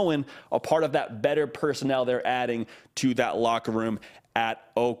 Peyton Bowen, a part of that better personnel they're adding to that locker room at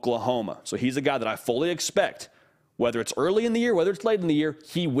Oklahoma. So he's a guy that I fully expect, whether it's early in the year, whether it's late in the year,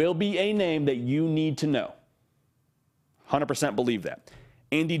 he will be a name that you need to know. 100% believe that.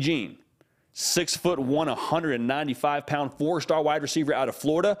 Andy Jean, 6'1", 195-pound, 4-star wide receiver out of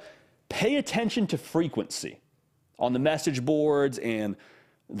Florida. Pay attention to frequency on the message boards and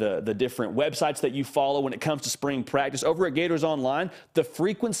the different websites that you follow when it comes to spring practice. Over at Gators Online, the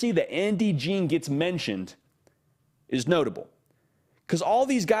frequency that Andy Jean gets mentioned is notable. Because all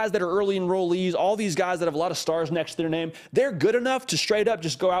these guys that are early enrollees, all these guys that have a lot of stars next to their name, they're good enough to straight up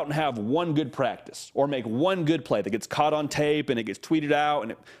just go out and have one good practice or make one good play that gets caught on tape and it gets tweeted out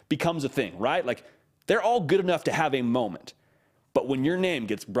and it becomes a thing, right? Like, they're all good enough to have a moment. But when your name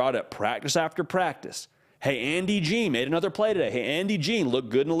gets brought up practice after practice, hey, Andy Jean made another play today. Hey, Andy Jean looked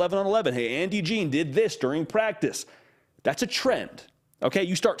good in 11 on 11. Hey, Andy Jean did this during practice. That's a trend, okay?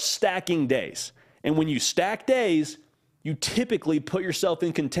 You start stacking days. And when you stack days, you typically put yourself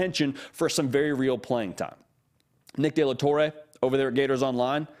in contention for some very real playing time. Nick De La Torre over there at Gators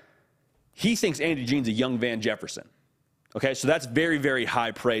Online, he thinks Andy Jean's a young Van Jefferson. Okay, so that's very, very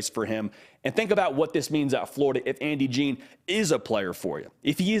high praise for him. And think about what this means at Florida if Andy Jean is a player for you,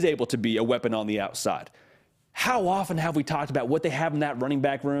 if he is able to be a weapon on the outside. How often have we talked about what they have in that running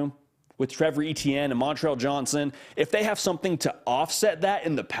back room with Trevor Etienne and Montrell Johnson? If they have something to offset that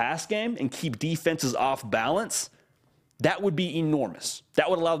in the pass game and keep defenses off balance, that would be enormous. That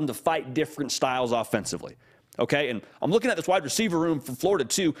would allow them to fight different styles offensively. Okay, and I'm looking at this wide receiver room for Florida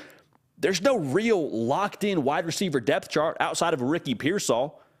too. There's no real locked-in wide receiver depth chart outside of Ricky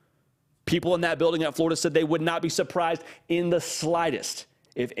Pearsall. People in that building at Florida said they would not be surprised in the slightest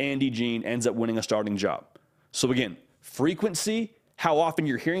if Andy Jean ends up winning a starting job. So again, frequency, how often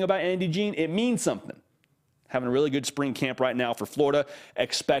you're hearing about Andy Jean, it means something. Having a really good spring camp right now for Florida.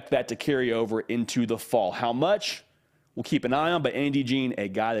 Expect that to carry over into the fall. How much? We'll keep an eye on, but Andy Jean, a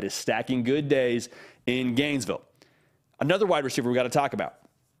guy that is stacking good days in Gainesville. Another wide receiver we got to talk about,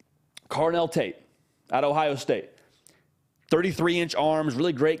 Carnell Tate at Ohio State. 33-inch arms,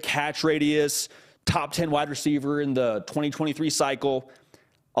 really great catch radius, top 10 wide receiver in the 2023 cycle.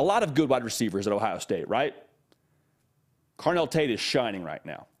 A lot of good wide receivers at Ohio State, right? Carnell Tate is shining right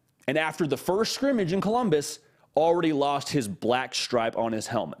now. And after the first scrimmage in Columbus, already lost his black stripe on his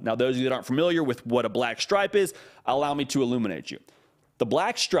helmet. Now, those of you that aren't familiar with what a black stripe is, allow me to illuminate you. The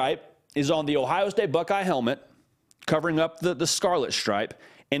black stripe is on the Ohio State Buckeye helmet, covering up the scarlet stripe.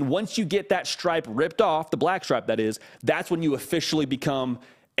 And once you get that stripe ripped off, the black stripe that is, that's when you officially become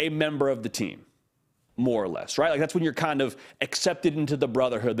a member of the team, more or less, right? Like that's when you're kind of accepted into the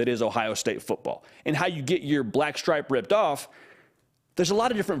brotherhood that is Ohio State football. And how you get your black stripe ripped off, there's a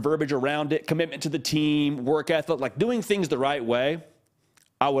lot of different verbiage around it, commitment to the team, work ethic, like doing things the right way.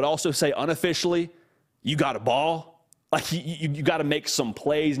 I would also say unofficially, you got to ball. Like you got to make some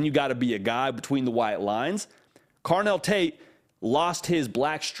plays and you got to be a guy between the white lines. Carnell Tate lost his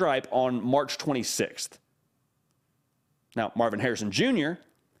black stripe on March 26th. Now, Marvin Harrison Jr.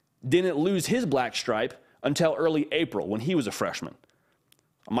 didn't lose his black stripe until early April when he was a freshman.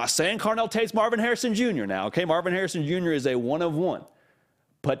 I'm not saying Carnell Tate's Marvin Harrison Jr. now, okay? Marvin Harrison Jr. is a one of one.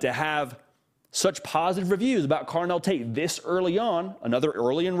 But to have such positive reviews about Carnell Tate this early on, another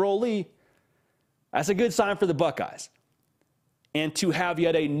early enrollee, that's a good sign for the Buckeyes. And to have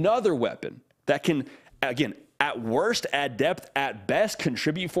yet another weapon that can, again, at worst, add depth, at best,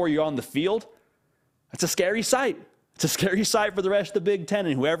 contribute for you on the field, that's a scary sight. It's a scary sight for the rest of the Big Ten,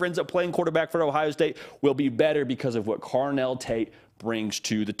 and whoever ends up playing quarterback for Ohio State will be better because of what Carnell Tate brings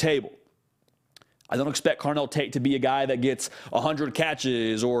to the table. I don't expect Carnell Tate to be a guy that gets 100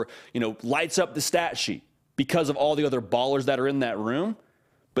 catches or, lights up the stat sheet because of all the other ballers that are in that room.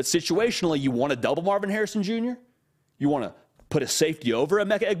 But situationally, you want to double Marvin Harrison Jr.? You want to put a safety over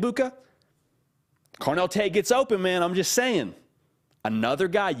Emeka Egbuka? Cornell Tate gets open, man. I'm just saying. Another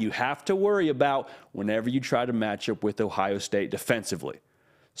guy you have to worry about whenever you try to match up with Ohio State defensively.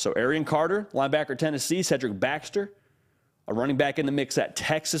 So Arian Carter, linebacker Tennessee, Cedric Baxter, a running back in the mix at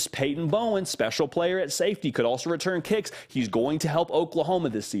Texas, Peyton Bowen, special player at safety, could also return kicks. He's going to help Oklahoma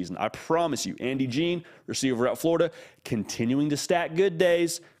this season. I promise you. Andy Jean, receiver at Florida, continuing to stack good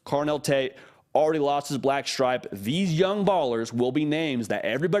days. Cornell Tate already lost his black stripe. These young ballers will be names that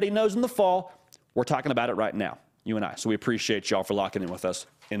everybody knows in the fall. We're talking about it right now, you and I. So we appreciate y'all for locking in with us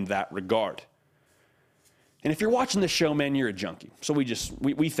in that regard. And if you're watching this show, man, you're a junkie. So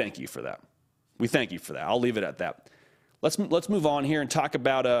we thank you for that. We thank you for that. I'll leave it at that. Let's move on here and talk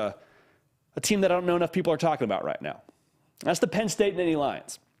about a team that I don't know enough people are talking about right now. That's the Penn State Nittany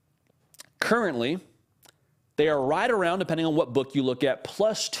Lions. Currently, they are right around, depending on what book you look at,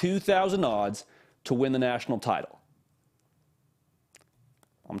 plus 2,000 odds to win the national title.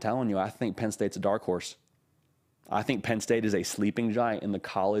 I'm telling you, I think Penn State's a dark horse. I think Penn State is a sleeping giant in the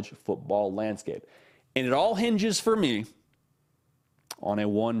college football landscape. And it all hinges for me on a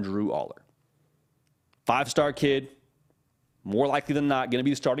one Drew Aller. 5-star kid, more likely than not, going to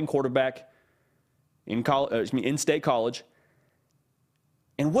be the starting quarterback in state college.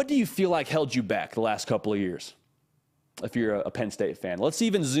 And what do you feel like held you back the last couple of years, if you're a Penn State fan? Let's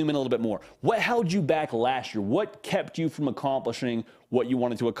even zoom in a little bit more. What held you back last year? What kept you from accomplishing what you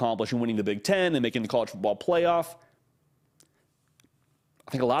wanted to accomplish and winning the Big Ten and making the college football playoff?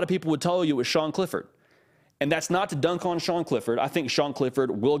 I think a lot of people would tell you it was Sean Clifford. And that's not to dunk on Sean Clifford. I think Sean Clifford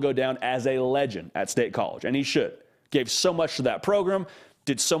will go down as a legend at State College, and he should. Gave so much to that program,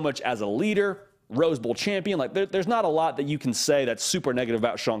 did so much as a leader, Rose Bowl champion. Like there's not a lot that you can say that's super negative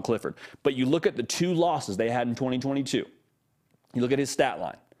about Sean Clifford. But you look at the 2 losses they had in 2022. You look at his stat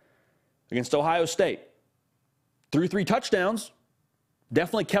line. Against Ohio State, threw 3 touchdowns,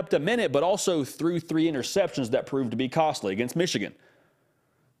 definitely kept him in it, but also threw 3 interceptions that proved to be costly. Against Michigan,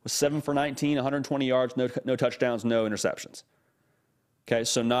 was 7 for 19, 120 yards, no touchdowns, no interceptions. Okay,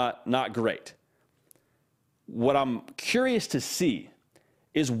 so not great. What I'm curious to see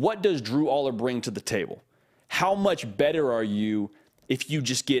is, what does Drew Aller bring to the table? How much better are you if you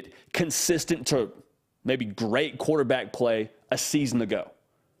just get consistent to maybe great quarterback play a season ago?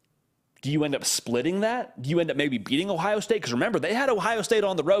 Do you end up splitting that? Do you end up maybe beating Ohio State? Because remember, they had Ohio State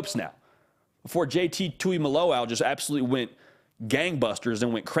on the ropes now. Before JT Tuimoloau just absolutely went gangbusters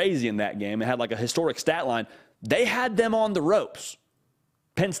and went crazy in that game and had like a historic stat line, they had them on the ropes.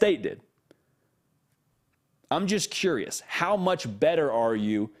 Penn State did. I'm just curious, how much better are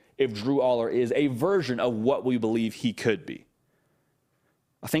you if Drew Aller is a version of what we believe he could be?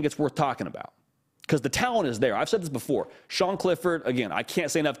 I think it's worth talking about because the talent is there. I've said this before. Sean Clifford, again, I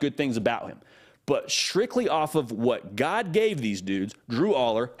can't say enough good things about him. But strictly off of what God gave these dudes, Drew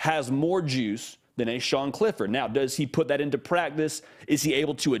Aller has more juice than a Sean Clifford. Now, does he put that into practice? Is he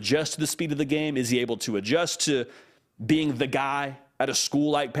able to adjust to the speed of the game? Is he able to adjust to being the guy at a school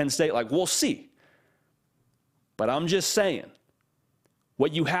like Penn State? Like, we'll see. But I'm just saying,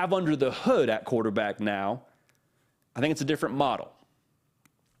 what you have under the hood at quarterback now, I think it's a different model.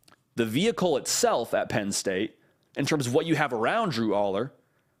 The vehicle itself at Penn State, in terms of what you have around Drew Aller,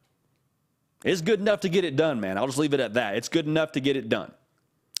 is good enough to get it done, man. I'll just leave it at that. It's good enough to get it done.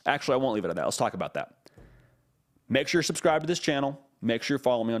 Actually, I won't leave it at that. Let's talk about that. Make sure you're subscribed to this channel. Make sure you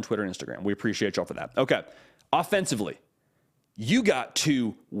follow me on Twitter and Instagram. We appreciate y'all for that. Okay, offensively, you got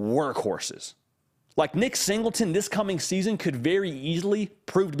 2 workhorses. Like Nick Singleton this coming season could very easily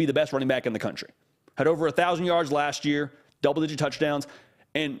prove to be the best running back in the country. Had over 1,000 yards last year, double-digit touchdowns.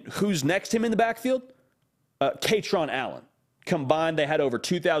 And who's next to him in the backfield? Katron Allen. Combined, they had over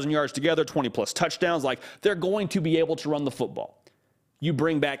 2,000 yards together, 20-plus touchdowns. Like, they're going to be able to run the football. You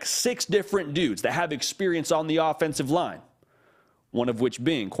bring back 6 different dudes that have experience on the offensive line, one of which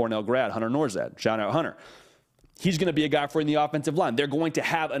being Cornell grad Hunter Norzad. Shout out Hunter. He's going to be a guy for in the offensive line. They're going to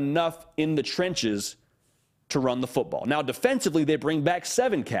have enough in the trenches to run the football. Now, defensively, they bring back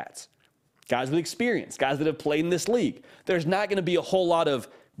 7 cats, guys with experience, guys that have played in this league. There's not going to be a whole lot of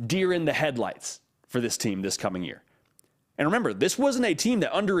deer in the headlights for this team this coming year. And remember, this wasn't a team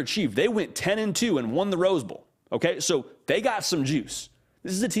that underachieved. They went 10-2 and won the Rose Bowl. Okay, so they got some juice.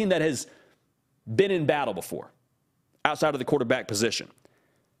 This is a team that has been in battle before, outside of the quarterback position.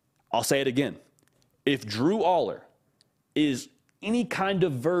 I'll say it again. If Drew Aller is any kind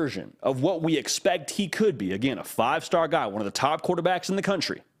of version of what we expect he could be, again, a 5-star guy, one of the top quarterbacks in the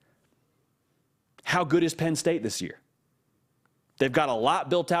country, how good is Penn State this year? They've got a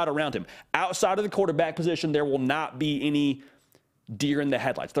lot built out around him. Outside of the quarterback position, there will not be any deer in the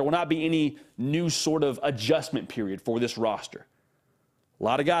headlights. There will not be any new sort of adjustment period for this roster. A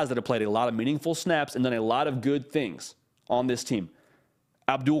lot of guys that have played a lot of meaningful snaps and done a lot of good things on this team.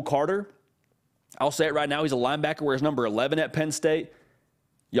 Abdul Carter, I'll say it right now, he's a linebacker, wears number 11 at Penn State.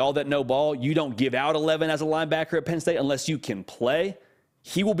 Y'all that know ball, you don't give out 11 as a linebacker at Penn State unless you can play.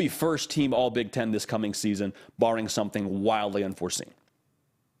 He will be first team All Big Ten this coming season, barring something wildly unforeseen.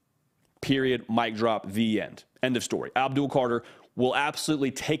 Period. Mic drop. The end. End of story. Abdul Carter will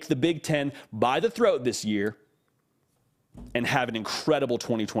absolutely take the Big Ten by the throat this year and have an incredible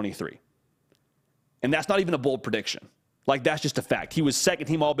 2023. And that's not even a bold prediction. Like, that's just a fact. He was second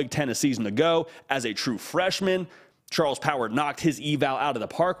team All Big Ten a season ago as a true freshman. Charles Power knocked his eval out of the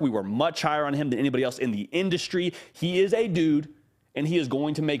park. We were much higher on him than anybody else in the industry. He is a dude, and he is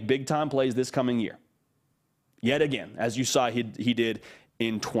going to make big-time plays this coming year. Yet again, as you saw, he did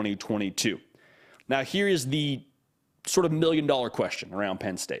in 2022. Now, here is the sort of million-dollar question around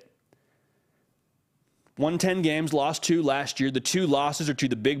Penn State. Won 10 games, lost 2 last year. The 2 losses are to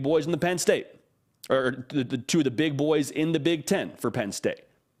the big boys in the Penn State, or the 2 of the big boys in the Big Ten for Penn State.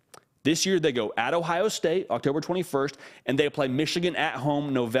 This year, they go at Ohio State, October 21st, and they play Michigan at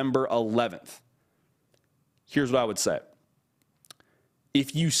home November 11th. Here's what I would say.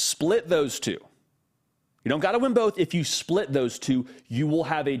 If you split those 2, you don't got to win both. If you split those 2, you will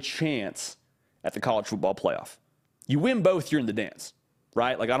have a chance at the college football playoff. You win both, you're in the dance,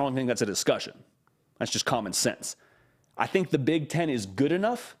 right? Like, I don't think that's a discussion. That's just common sense. I think the Big Ten is good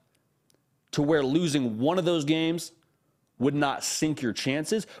enough to where losing one of those games would not sink your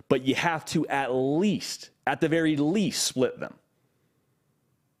chances, but you have to at the very least, split them.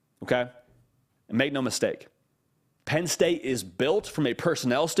 Okay? And make no mistake, Penn State is built from a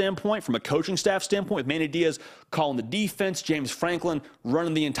personnel standpoint, from a coaching staff standpoint, with Manny Diaz calling the defense, James Franklin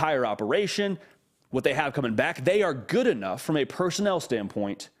running the entire operation, what they have coming back. They are good enough from a personnel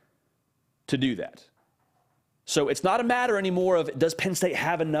standpoint to do that. So it's not a matter anymore of, does Penn State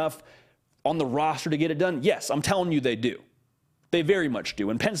have enough on the roster to get it done? Yes, I'm telling you they do. They very much do.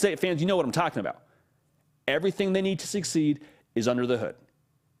 And Penn State fans, you know what I'm talking about. Everything they need to succeed is under the hood.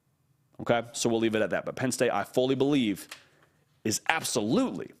 Okay? So we'll leave it at that. But Penn State, I fully believe, is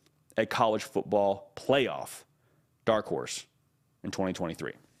absolutely a college football playoff dark horse in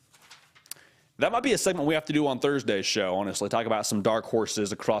 2023. That might be a segment we have to do on Thursday's show, honestly. Talk about some dark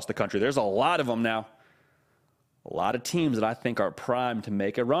horses across the country. There's a lot of them now. A lot of teams that I think are primed to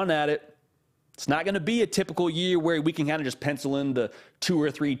make a run at it. It's not going to be a typical year where we can kind of just pencil in the 2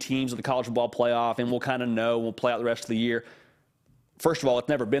 or 3 teams of the college football playoff and we'll kind of know, we'll play out the rest of the year. First of all, it's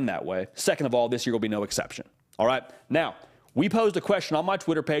never been that way. Second of all, this year will be no exception. All right? Now, we posed a question on my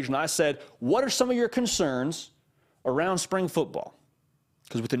Twitter page, and I said, what are some of your concerns around spring football?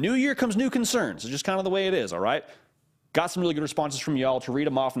 Because with the new year comes new concerns. It's just kind of the way it is, all right? Got some really good responses from y'all. To read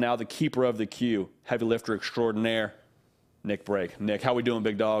them off now, the keeper of the queue, heavy lifter extraordinaire, Nick Brake. Nick, how we doing,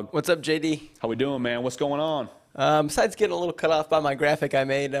 big dog? What's up, JD? How we doing, man? What's going on? Besides getting a little cut off by my graphic I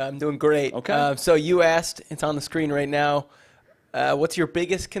made, I'm doing great. Okay. So you asked, it's on the screen right now, what's your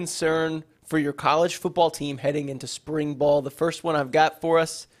biggest concern for your college football team heading into spring ball? The first one I've got for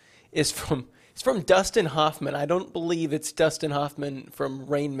us is from Dustin Hoffman. I don't believe it's Dustin Hoffman from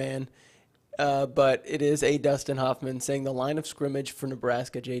Rain Man, but it is a Dustin Hoffman saying the line of scrimmage for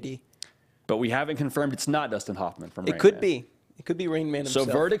Nebraska, JD. But we haven't confirmed it's not Dustin Hoffman from Rain Man. It could be. It could be Rain Man himself.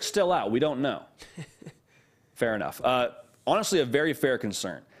 So verdict's still out. We don't know. Fair enough. Honestly, a very fair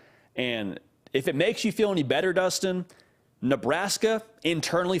concern. And if it makes you feel any better, Dustin, Nebraska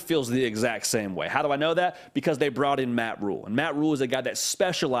internally feels the exact same way. How do I know that? Because they brought in Matt Rule. And Matt Rule is a guy that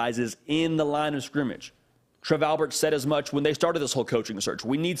specializes in the line of scrimmage. Trev Albert said as much when they started this whole coaching search.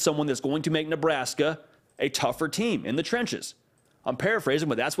 We need someone that's going to make Nebraska a tougher team in the trenches. I'm paraphrasing,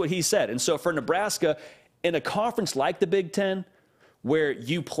 but that's what he said. And so for Nebraska, in a conference like the Big Ten, where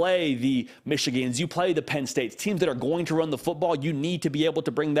you play the Michigans, you play the Penn States, teams that are going to run the football, you need to be able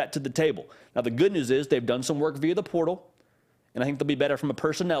to bring that to the table. Now, the good news is they've done some work via the portal, and I think they'll be better from a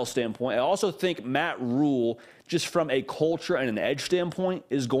personnel standpoint. I also think Matt Rule, just from a culture and an edge standpoint,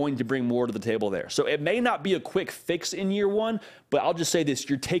 is going to bring more to the table there. So it may not be a quick fix in year one, but I'll just say this,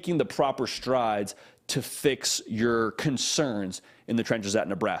 you're taking the proper strides to fix your concerns in the trenches at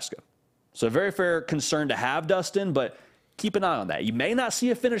Nebraska. So a very fair concern to have, Dustin, but keep an eye on that. You may not see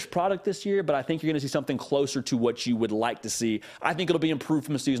a finished product this year, but I think you're going to see something closer to what you would like to see. I think it'll be improved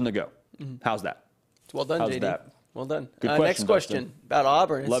from a season ago. Mm-hmm. How's that? Well done, How's JD. that? Well done. Good question, next question Dustin. about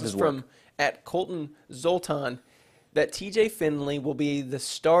Auburn. Love This his is from at Colton Zoltan, that TJ Finley will be the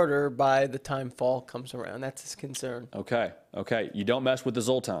starter by the time fall comes around. That's his concern. Okay. You don't mess with the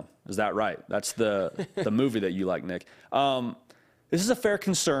Zoltan. Is that right? That's the movie that you like, Nick. This is a fair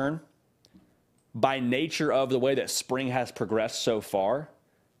concern by nature of the way that spring has progressed so far,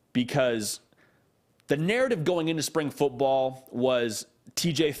 because the narrative going into spring football was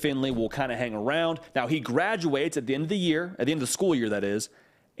TJ Finley will kind of hang around. Now, he graduates at the end of the year, at the end of the school year, that is,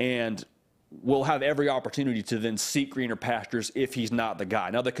 and will have every opportunity to then seek greener pastures if he's not the guy.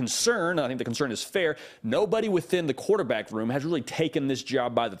 Now, the concern, I think the concern is fair, nobody within the quarterback room has really taken this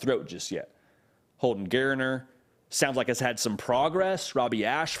job by the throat just yet. Holden Geriner sounds like has had some progress. Robbie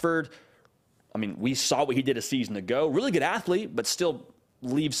Ashford, I mean, we saw what he did a season ago. Really good athlete, but still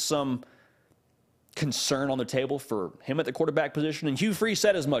leaves some concern on the table for him at the quarterback position. And Hugh Freeze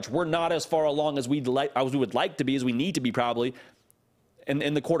said as much. We're not as far along as we would like to be, as we need to be probably,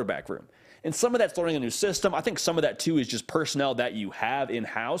 in the quarterback room. And some of that's learning a new system. I think some of that, too, is just personnel that you have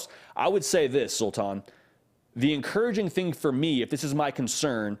in-house. I would say this, Sultan. The encouraging thing for me, if this is my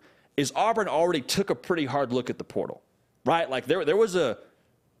concern, is Auburn already took a pretty hard look at the portal, right? Like there was a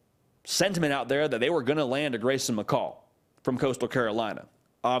sentiment out there that they were going to land a Grayson McCall from Coastal Carolina.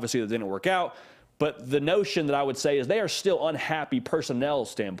 Obviously, that didn't work out. But the notion that I would say is they are still unhappy personnel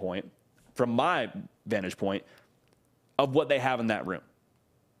standpoint, from my vantage point, of what they have in that room.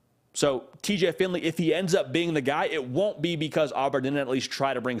 So TJ Finley, if he ends up being the guy, it won't be because Auburn didn't at least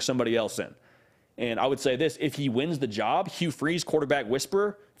try to bring somebody else in. And I would say this, if he wins the job, Hugh Freeze, quarterback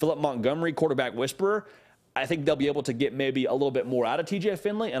whisperer, Philip Montgomery, quarterback whisperer, I think they'll be able to get maybe a little bit more out of TJ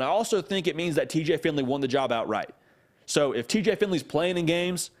Finley. And I also think it means that TJ Finley won the job outright. So if TJ Finley's playing in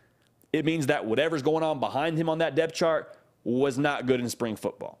games, it means that whatever's going on behind him on that depth chart was not good in spring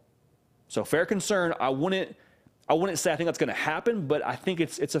football. So fair concern. I wouldn't say I think that's going to happen, but I think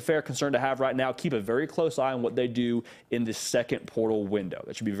it's a fair concern to have right now. Keep a very close eye on what they do in this second portal window.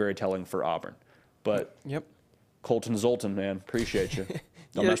 That should be very telling for Auburn. But yep. Colton Zoltan, man, appreciate you.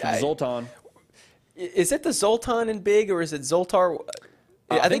 Don't mess with Zoltan. Is it the Zoltan in big, or is it Zoltar?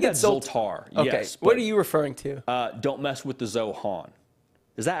 I think it's Zoltar. Okay. Yes. What are you referring to? Don't mess with the Zohan.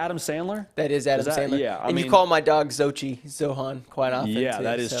 Is that Adam Sandler? That is Adam Sandler. Yeah. And you call my dog Zohan quite often. Yeah, too,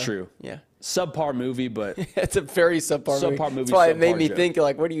 that is true. Yeah. Subpar movie, but it's a very subpar movie. That's why it made me think,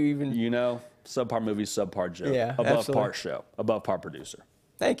 like, what do you even? Subpar movie, subpar joke. Yeah, above absolutely. par show, above par producer.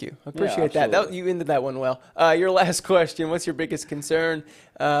 Thank you. I appreciate that. You ended that one well. Your last question, what's your biggest concern?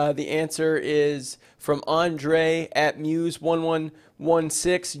 The answer is from Andre at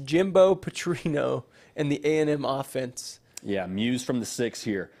Muse1116, Jimbo Petrino and the A&M offense. Yeah, Muse from the 6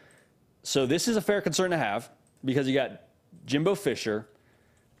 here. So this is a fair concern to have because you got Jimbo Fisher.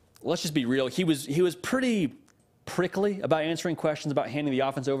 Let's just be real. He was pretty prickly about answering questions about handing the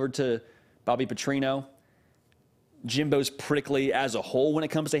offense over to Bobby Petrino. Jimbo's prickly as a whole when it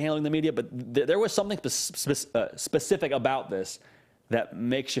comes to handling the media, but there was something specific about this that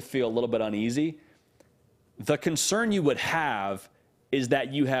makes you feel a little bit uneasy. The concern you would have is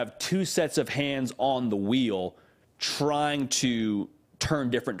that you have two sets of hands on the wheel trying to turn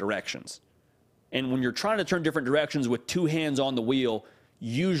different directions. And when you're trying to turn different directions with two hands on the wheel,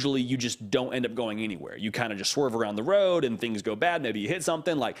 usually you just don't end up going anywhere. You kind of just swerve around the road and things go bad. Maybe you hit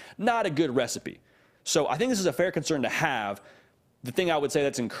something, like not a good recipe. So I think this is a fair concern to have. The thing I would say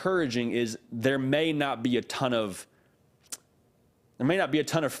that's encouraging is there may not be a ton of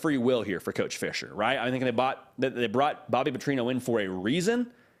free will here for Coach Fisher, right? I think they brought Bobby Petrino in for a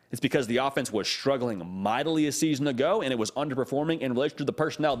reason. It's because the offense was struggling mightily a season ago, and it was underperforming in relation to the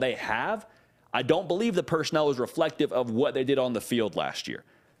personnel they have. I don't believe the personnel is reflective of what they did on the field last year.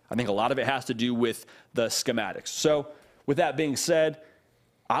 I think a lot of it has to do with the schematics. So with that being said,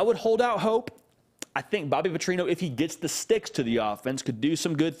 I would hold out hope. I think Bobby Petrino, if he gets the sticks to the offense, could do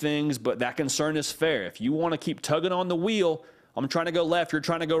some good things, but that concern is fair. If you want to keep tugging on the wheel, I'm trying to go left, you're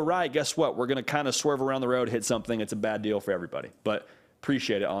trying to go right, guess what? We're going to kind of swerve around the road, hit something. It's a bad deal for everybody. But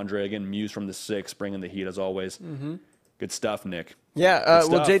appreciate it, Andre. Again, Muse from the 6, bringing the heat as always. Mm-hmm. Good stuff, Nick. Yeah,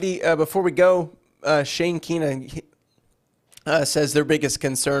 well, JD, before we go, Shane Keena says their biggest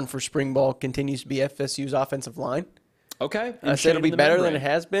concern for spring ball continues to be FSU's offensive line. Okay. Said it'll be better than it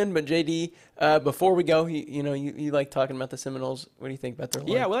has been. But, JD, before we go, you like talking about the Seminoles. What do you think about their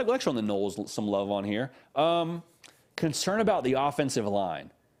line? Yeah, we'll actually on the Noles some love on here. Concern about the offensive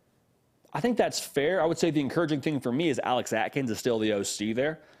line. I think that's fair. I would say the encouraging thing for me is Alex Atkins is still the OC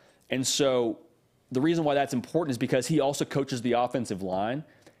there. And so the reason why that's important is because he also coaches the offensive line.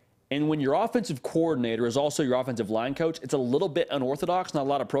 And when your offensive coordinator is also your offensive line coach, it's a little bit unorthodox. Not a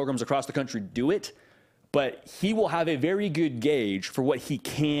lot of programs across the country do it. But he will have a very good gauge for what he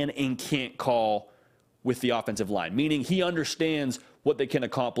can and can't call with the offensive line, meaning he understands what they can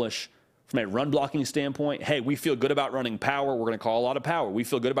accomplish from a run blocking standpoint. Hey, we feel good about running power. We're going to call a lot of power. We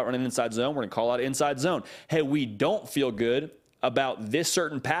feel good about running inside zone. We're going to call out inside zone. Hey, we don't feel good about this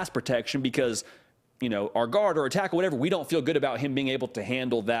certain pass protection because, our guard or tackle, whatever, we don't feel good about him being able to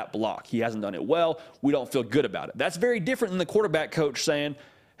handle that block. He hasn't done it well. We don't feel good about it. That's very different than the quarterback coach saying,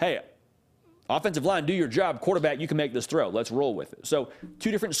 hey, offensive line, do your job. Quarterback, you can make this throw. Let's roll with it. So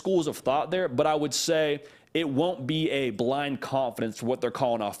 2 different schools of thought there, but I would say it won't be a blind confidence for what they're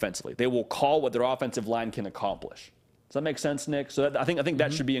calling offensively. They will call what their offensive line can accomplish. Does that make sense, Nick? So I think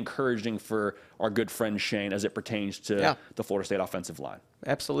that should be encouraging for our good friend Shane as it pertains to the Florida State offensive line.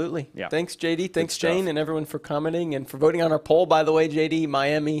 Absolutely. Yeah. Thanks, JD. Thanks, Shane, and everyone for commenting and for voting on our poll. By the way, JD,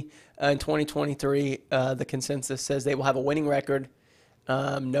 Miami in 2023, the consensus says they will have a winning record,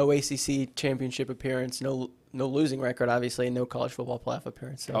 no ACC championship appearance, no losing record, obviously, and no college football playoff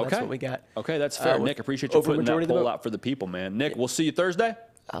appearance. So that's what we got. Okay, that's fair. Nick, appreciate you putting that poll out for the people, man. Nick, we'll see you Thursday.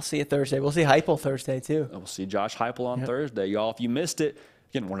 I'll see you Thursday. We'll see Heupel Thursday, too. We'll see Josh Heupel on Thursday. Y'all, if you missed it,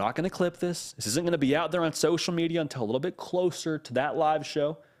 again, we're not going to clip this. This isn't going to be out there on social media until a little bit closer to that live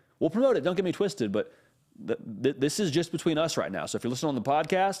show. We'll promote it. Don't get me twisted, but this is just between us right now. So if you're listening on the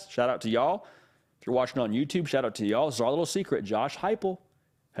podcast, shout out to y'all. If you're watching on YouTube, shout out to y'all. This is our little secret. Josh Heupel,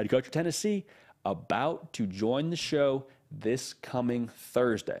 head coach of Tennessee, about to join the show this coming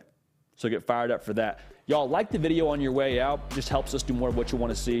Thursday. So get fired up for that. Y'all, like the video on your way out. Just helps us do more of what you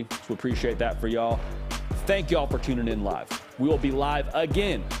want to see. So we appreciate that for y'all. Thank y'all for tuning in live. We will be live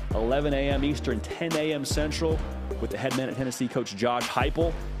again, 11 a.m. Eastern, 10 a.m. Central, with the head man at Tennessee, Coach Josh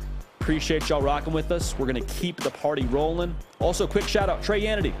Heupel. Appreciate y'all rocking with us. We're going to keep the party rolling. Also, quick shout-out, Trey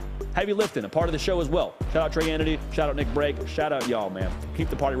Yannity, heavy lifting, a part of the show as well. Shout-out Trey Yannity. Shout-out Nick Brake. Shout-out y'all, man. Keep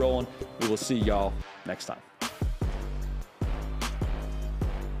the party rolling. We will see y'all next time.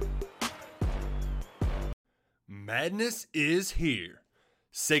 Madness is here.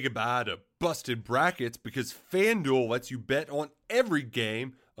 Say goodbye to busted brackets because FanDuel lets you bet on every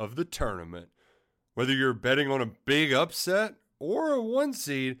game of the tournament. Whether you're betting on a big upset or a 1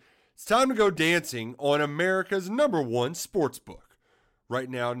 seed, it's time to go dancing on America's #1 sportsbook. Right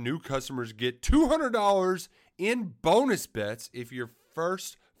now, new customers get $200 in bonus bets if your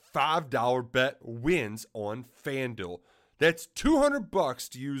first $5 bet wins on FanDuel. That's $200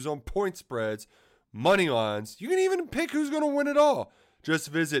 to use on point spreads, money lines. You can even pick who's going to win it all. Just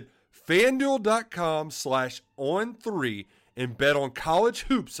visit FanDuel.com/on3 and bet on college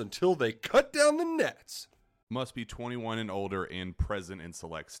hoops until they cut down the nets. Must be 21 and older and present in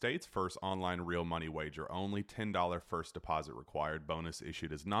select states. First online real money wager only. $10 first deposit required. Bonus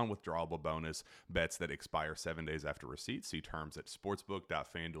issued as non-withdrawable bonus. Bets that expire 7 days after receipt. See terms at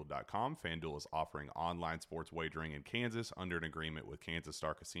sportsbook.fanduel.com. FanDuel is offering online sports wagering in Kansas under an agreement with Kansas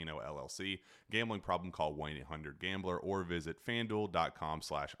Star Casino LLC. Gambling problem? Call 1-800-GAMBLER or visit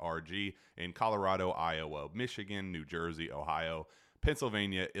fanduel.com/RG in Colorado, Iowa, Michigan, New Jersey, Ohio,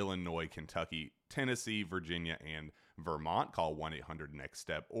 Pennsylvania, Illinois, Kentucky, Tennessee, Virginia, and Vermont. Call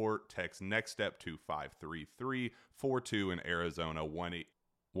 1-800-NEXT-STEP or text NEXT-STEP to 53342. In Arizona,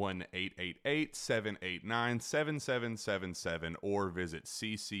 1-888-789-7777 or visit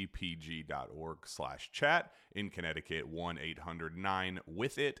ccpg.org/chat. In Connecticut,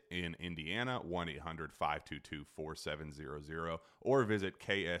 1-800-9-WITH-IT. In Indiana, 1-800-522-4700 or visit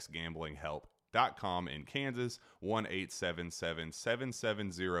ksgamblinghelp.com. In Kansas,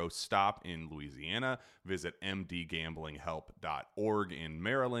 1-877-770-STOP. In Louisiana, visit mdgamblinghelp.org. In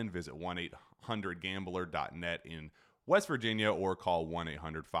Maryland, visit 1-800-gambler.net. In West Virginia, or call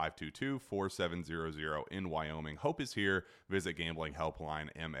 1-800-522-4700. In Wyoming, hope is here. Visit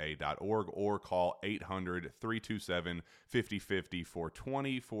gamblinghelplinema.org or call 800-327-5050 for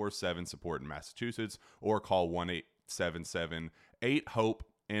 24/7 support in Massachusetts, or call 1-877-8-HOPE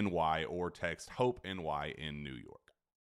NY or text HOPE NY in New York.